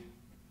pay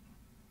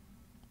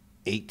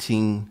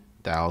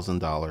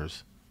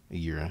 $18,000 a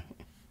year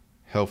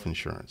health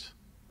insurance.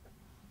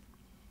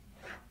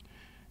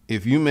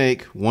 If you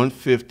make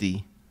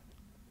 150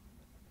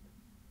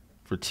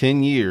 for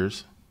 10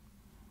 years,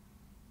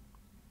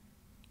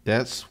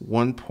 that's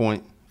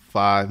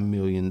 $1.5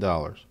 million.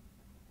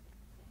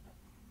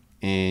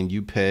 And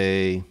you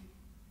pay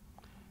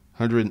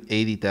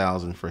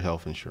 $180,000 for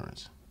health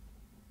insurance.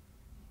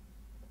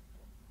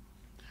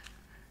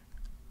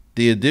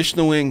 The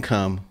additional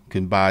income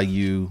can buy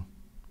you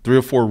 3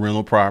 or 4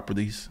 rental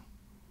properties.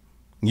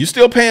 You're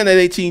still paying that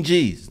 18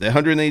 G's, that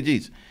 180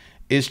 G's.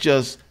 It's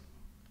just,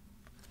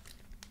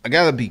 I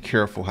got to be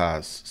careful how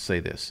I say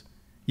this.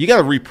 You got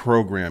to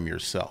reprogram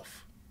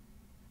yourself.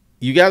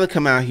 You got to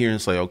come out here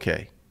and say,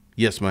 okay,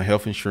 yes, my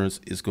health insurance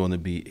is going to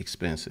be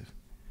expensive.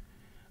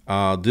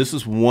 This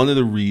is one of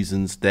the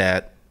reasons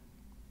that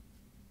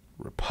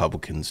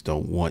Republicans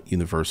don't want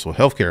universal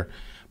health care,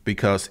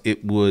 because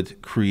it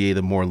would create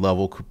a more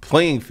level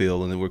playing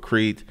field, and it would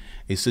create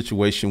a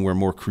situation where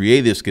more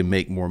creatives can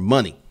make more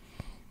money.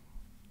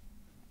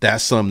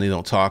 That's something they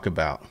don't talk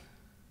about.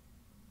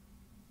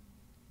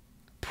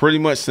 Pretty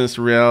much sense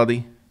of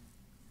reality.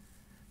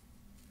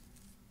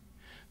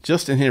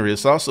 Justin Henry,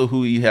 it's also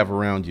who you have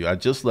around you. I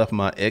just left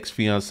my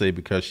ex-fiance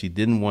because she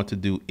didn't want to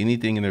do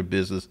anything in her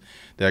business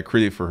that I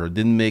created for her.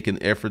 Didn't make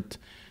an effort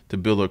to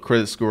build her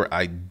credit score.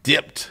 I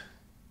dipped.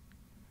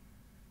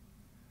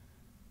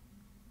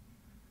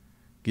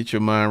 Get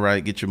your mind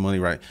right. Get your money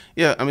right.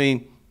 Yeah, I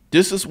mean,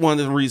 this is one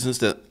of the reasons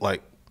that,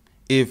 like,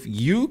 if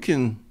you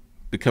can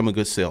become a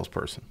good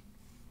salesperson,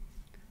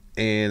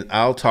 and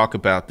I'll talk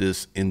about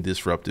this in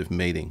disruptive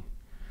mating.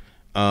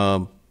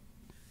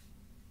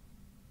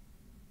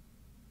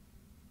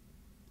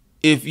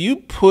 If you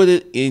put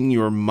it in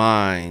your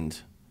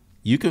mind,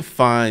 you can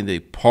find a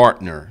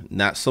partner,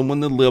 not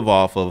someone to live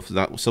off of,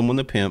 not someone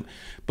to pimp,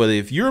 but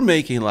if you're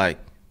making like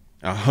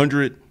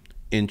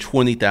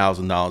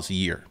 $120,000 a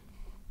year,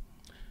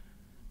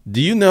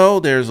 do you know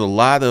there's a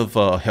lot of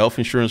health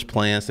insurance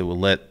plans that will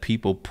let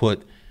people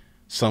put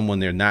someone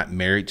they're not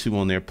married to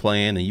on their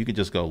plan, and you can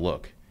just go,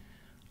 look,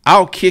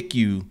 I'll kick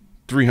you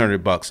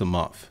 $300 a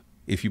month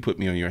if you put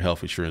me on your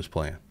health insurance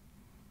plan.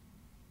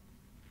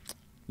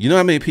 You know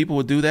how many people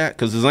would do that?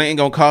 Because this ain't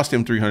gonna cost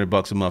them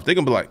 $300 a month. They're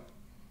gonna be like,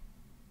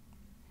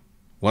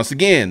 once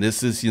again,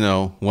 this is, you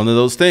know, one of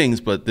those things,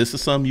 but this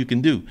is something you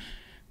can do.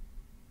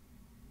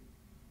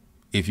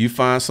 If you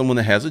find someone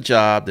that has a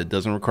job that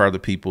doesn't require the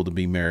people to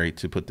be married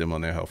to put them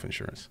on their health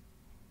insurance.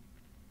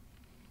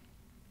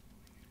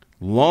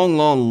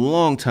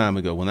 Long time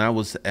ago, when I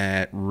was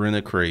at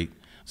Rent-A-Crate,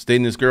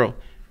 dating this girl,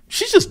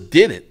 she just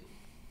did it.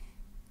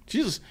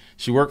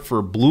 She worked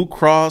for Blue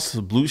Cross,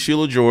 Blue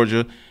Shield of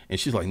Georgia, and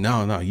she's like,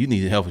 no, you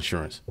need health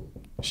insurance.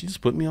 She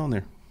just put me on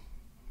there.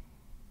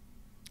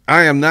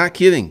 I am not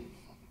kidding.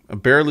 I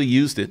barely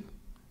used it,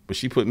 but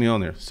she put me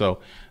on there. So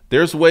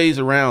there's ways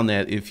around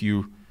that if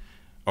you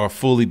are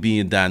fully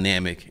being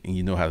dynamic and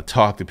you know how to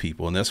talk to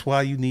people. And that's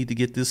why you need to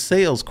get this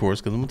sales course,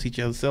 because I'm going to teach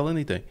you how to sell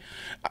anything.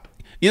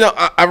 You know,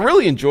 I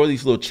really enjoy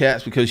these little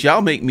chats because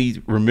y'all make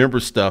me remember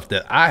stuff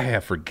that I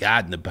have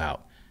forgotten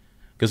about.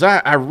 Because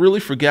I really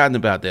forgotten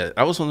about that.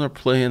 I was on her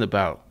plan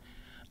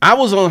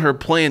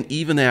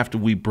even after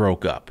we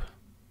broke up.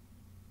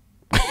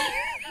 I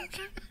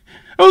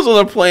was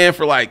on her plan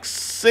for like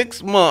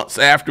 6 months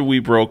after we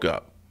broke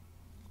up.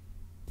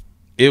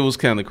 It was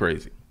kind of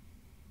crazy.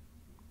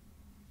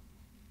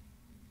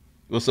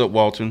 What's up,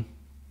 Walton?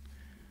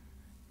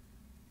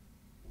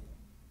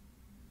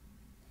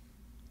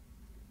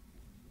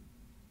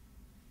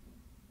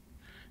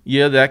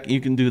 Yeah, that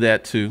you can do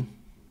that too.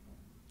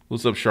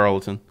 What's up,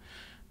 charlatan?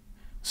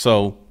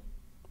 So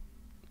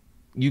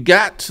you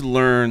got to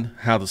learn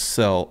how to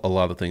sell a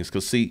lot of things.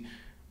 Because see,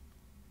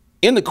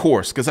 in the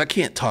course, because I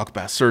can't talk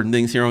about certain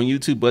things here on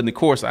YouTube, but in the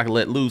course I can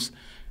let loose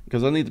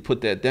because I need to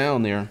put that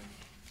down there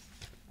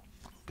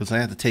because I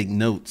have to take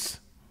notes.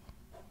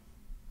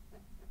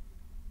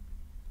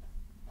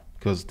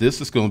 Because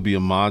this is going to be a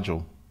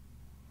module.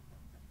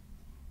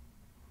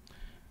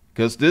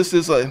 Because this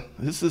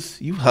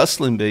is you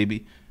hustling,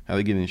 baby. How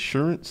to get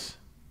insurance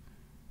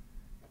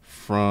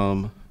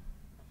from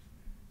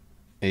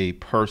a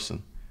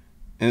person.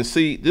 And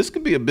see, this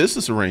could be a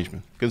business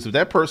arrangement. Because if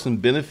that person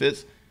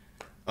benefits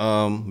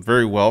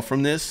very well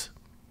from this,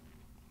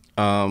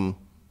 you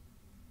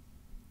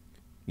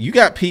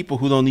got people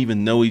who don't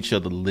even know each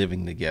other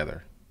living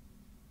together.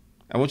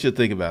 I want you to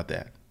think about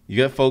that. You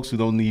got folks who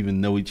don't even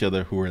know each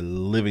other who are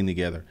living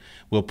together.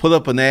 We'll put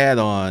up an ad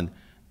on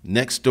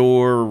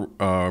Nextdoor,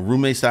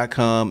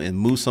 roommates.com, and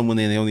move someone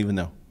in they don't even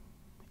know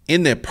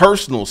in their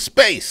personal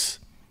space.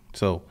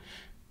 So,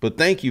 but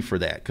thank you for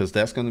that, because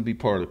that's going to be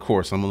part of the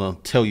course. I'm going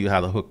to tell you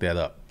how to hook that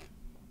up.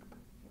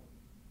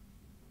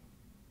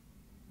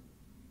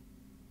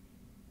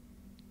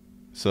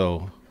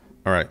 So,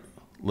 all right,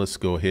 let's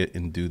go ahead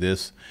and do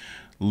this.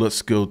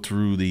 Let's go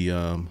through the,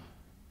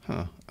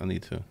 I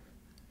need to.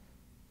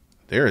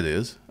 There it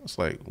is. It's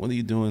like, what are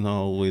you doing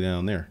all the way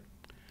down there?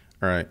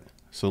 All right.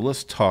 So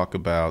let's talk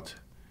about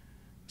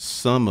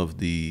some of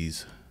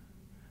these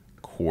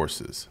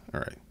courses.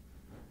 All right.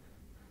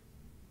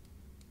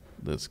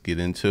 Let's get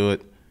into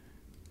it.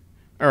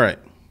 All right.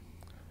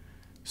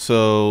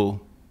 So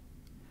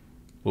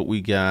what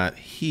we got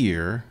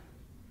here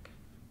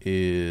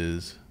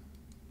is,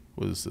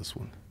 what is this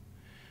one?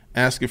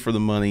 Asking for the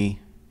money.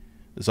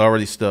 There's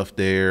already stuff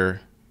there.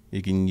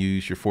 You can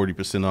use your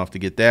 40% off to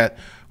get that,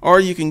 or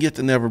you can get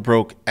the Never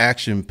Broke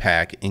Action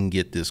Pack and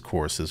get this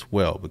course as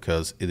well,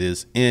 because it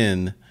is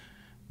in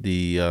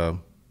the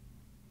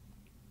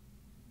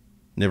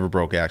Never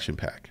Broke Action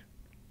Pack.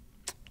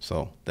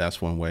 So that's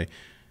one way.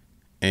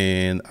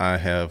 And I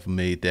have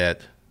made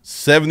that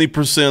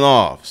 70%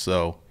 off.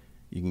 So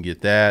you can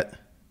get that.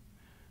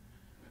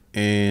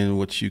 And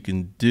what you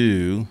can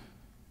do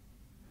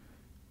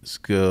is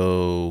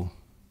go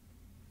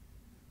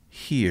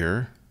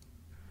here.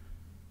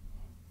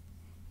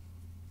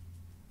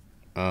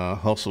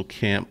 Hustle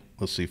Camp.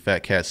 Let's see,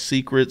 Fat Cat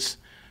Secrets.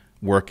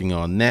 Working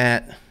on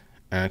that.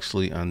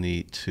 Actually, I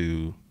need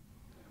to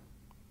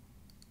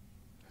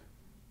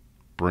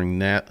bring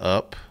that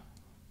up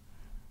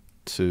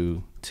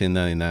to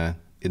 $10.99.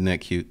 Isn't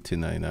that cute?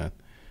 $10.99.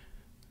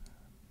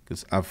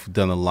 Because I've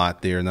done a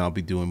lot there, and I'll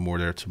be doing more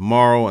there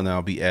tomorrow, and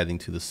I'll be adding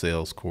to the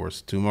sales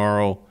course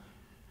tomorrow.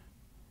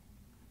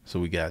 So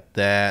we got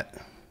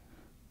that.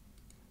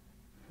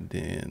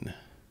 Then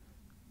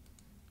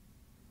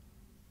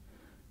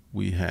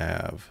we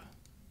have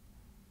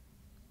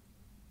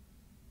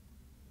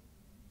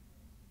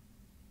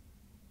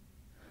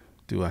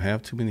do I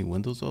have too many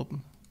windows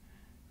open?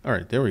 All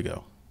right, there we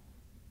go.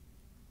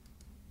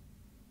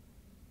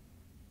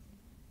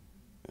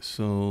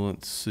 So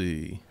let's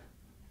see.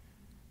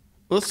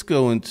 Let's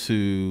go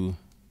into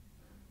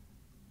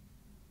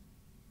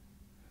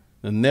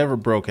the Never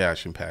Broke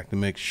Action Pack to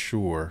make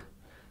sure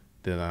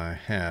that I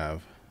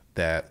have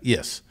that.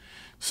 Yes.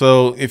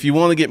 So if you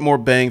want to get more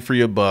bang for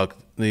your buck,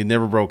 the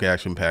Never Broke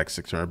Action Pack,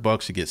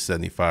 $600, you get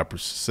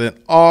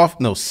 75% off.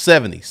 No,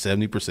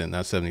 70%,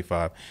 not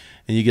 75.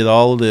 And you get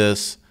all of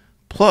this,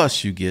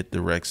 plus you get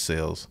direct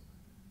sales,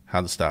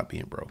 how to stop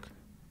being broke.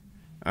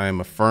 I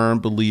am a firm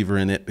believer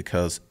in it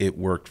because it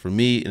worked for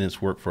me, and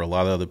it's worked for a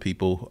lot of other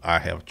people I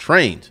have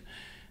trained.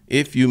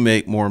 If you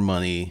make more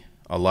money,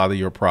 a lot of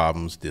your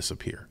problems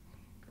disappear.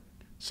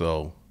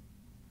 So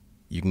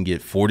you can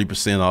get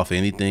 40% off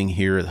anything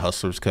here at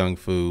Hustlers Kung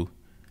Fu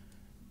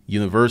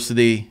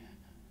University,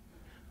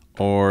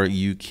 or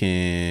you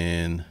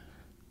can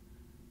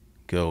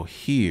go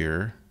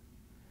here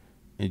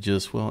and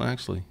just, well,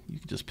 actually, you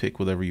can just pick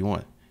whatever you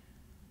want.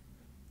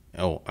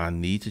 Oh, I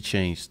need to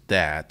change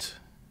that.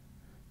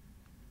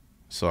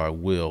 So I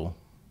will.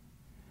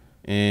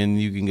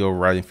 And you can go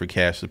Writing for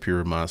Cash,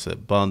 Superior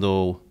Mindset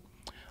Bundle.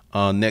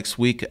 Next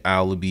week,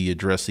 I'll be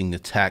addressing the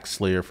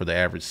tax layer for the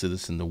average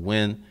citizen to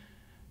win.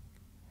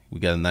 We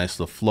got a nice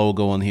little flow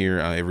going here.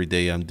 Every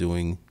day I'm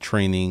doing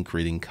training,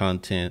 creating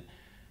content,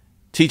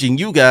 teaching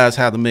you guys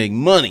how to make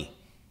money.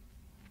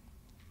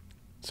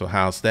 So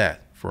how's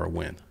that for a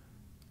win?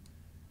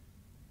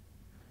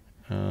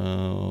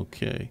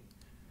 Okay.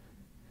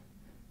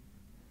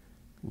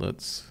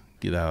 Let's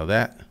get out of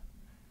that.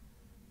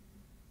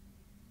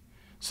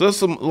 So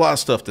there's a lot of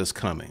stuff that's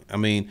coming. I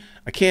mean,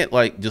 I can't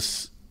like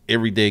just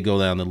every day go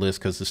down the list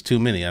because there's too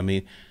many. I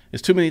mean,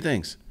 it's too many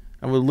things.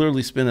 I would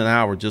literally spend an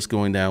hour just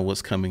going down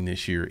what's coming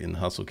this year in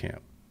Hustle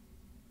Camp.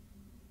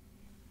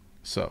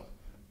 So,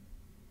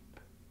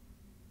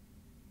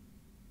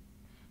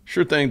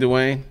 sure thing,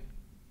 Dwayne.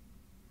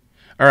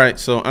 All right,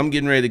 so I'm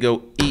getting ready to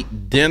go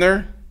eat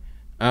dinner.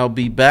 I'll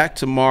be back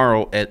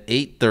tomorrow at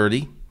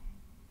 8:30,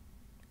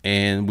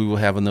 and we will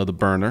have another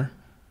burner.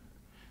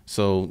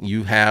 So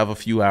you have a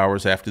few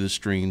hours after the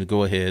stream to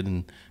go ahead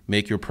and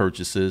make your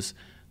purchases.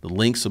 The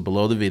links are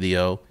below the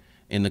video,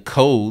 and the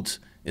codes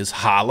is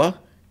HOLLA,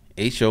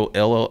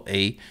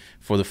 HOLLA,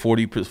 for the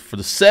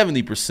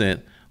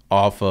 70%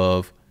 off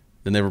of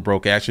the Never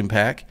Broke Action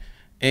Pack,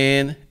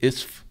 and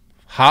it's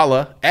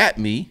HOLLA at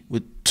me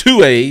with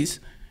 2 A's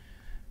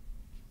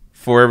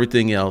for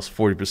everything else,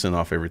 40%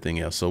 off everything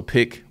else. So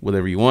pick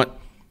whatever you want.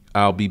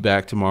 I'll be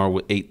back tomorrow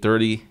with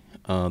 8:30.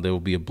 There will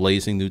be a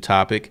blazing new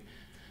topic.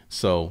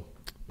 So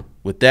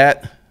with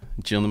that,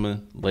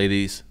 gentlemen,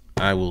 ladies,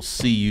 I will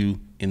see you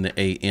in the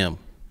AM.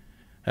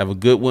 Have a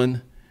good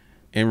one.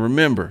 And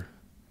remember,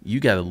 you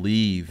got to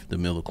leave the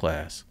middle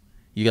class.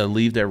 You got to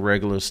leave that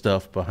regular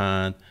stuff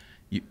behind.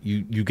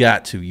 You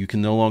got to. You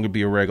can no longer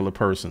be a regular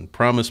person.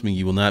 Promise me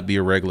you will not be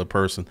a regular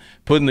person.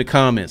 Put in the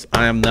comments,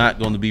 I am not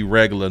going to be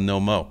regular no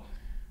more.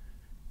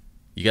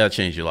 You got to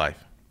change your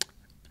life.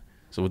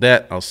 So with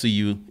that, I'll see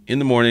you in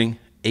the morning,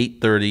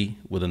 8:30,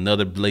 with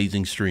another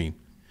blazing stream.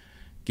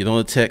 Get on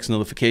the text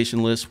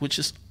notification list, which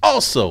is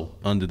also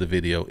under the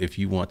video if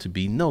you want to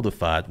be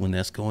notified when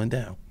that's going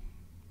down.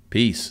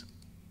 Peace.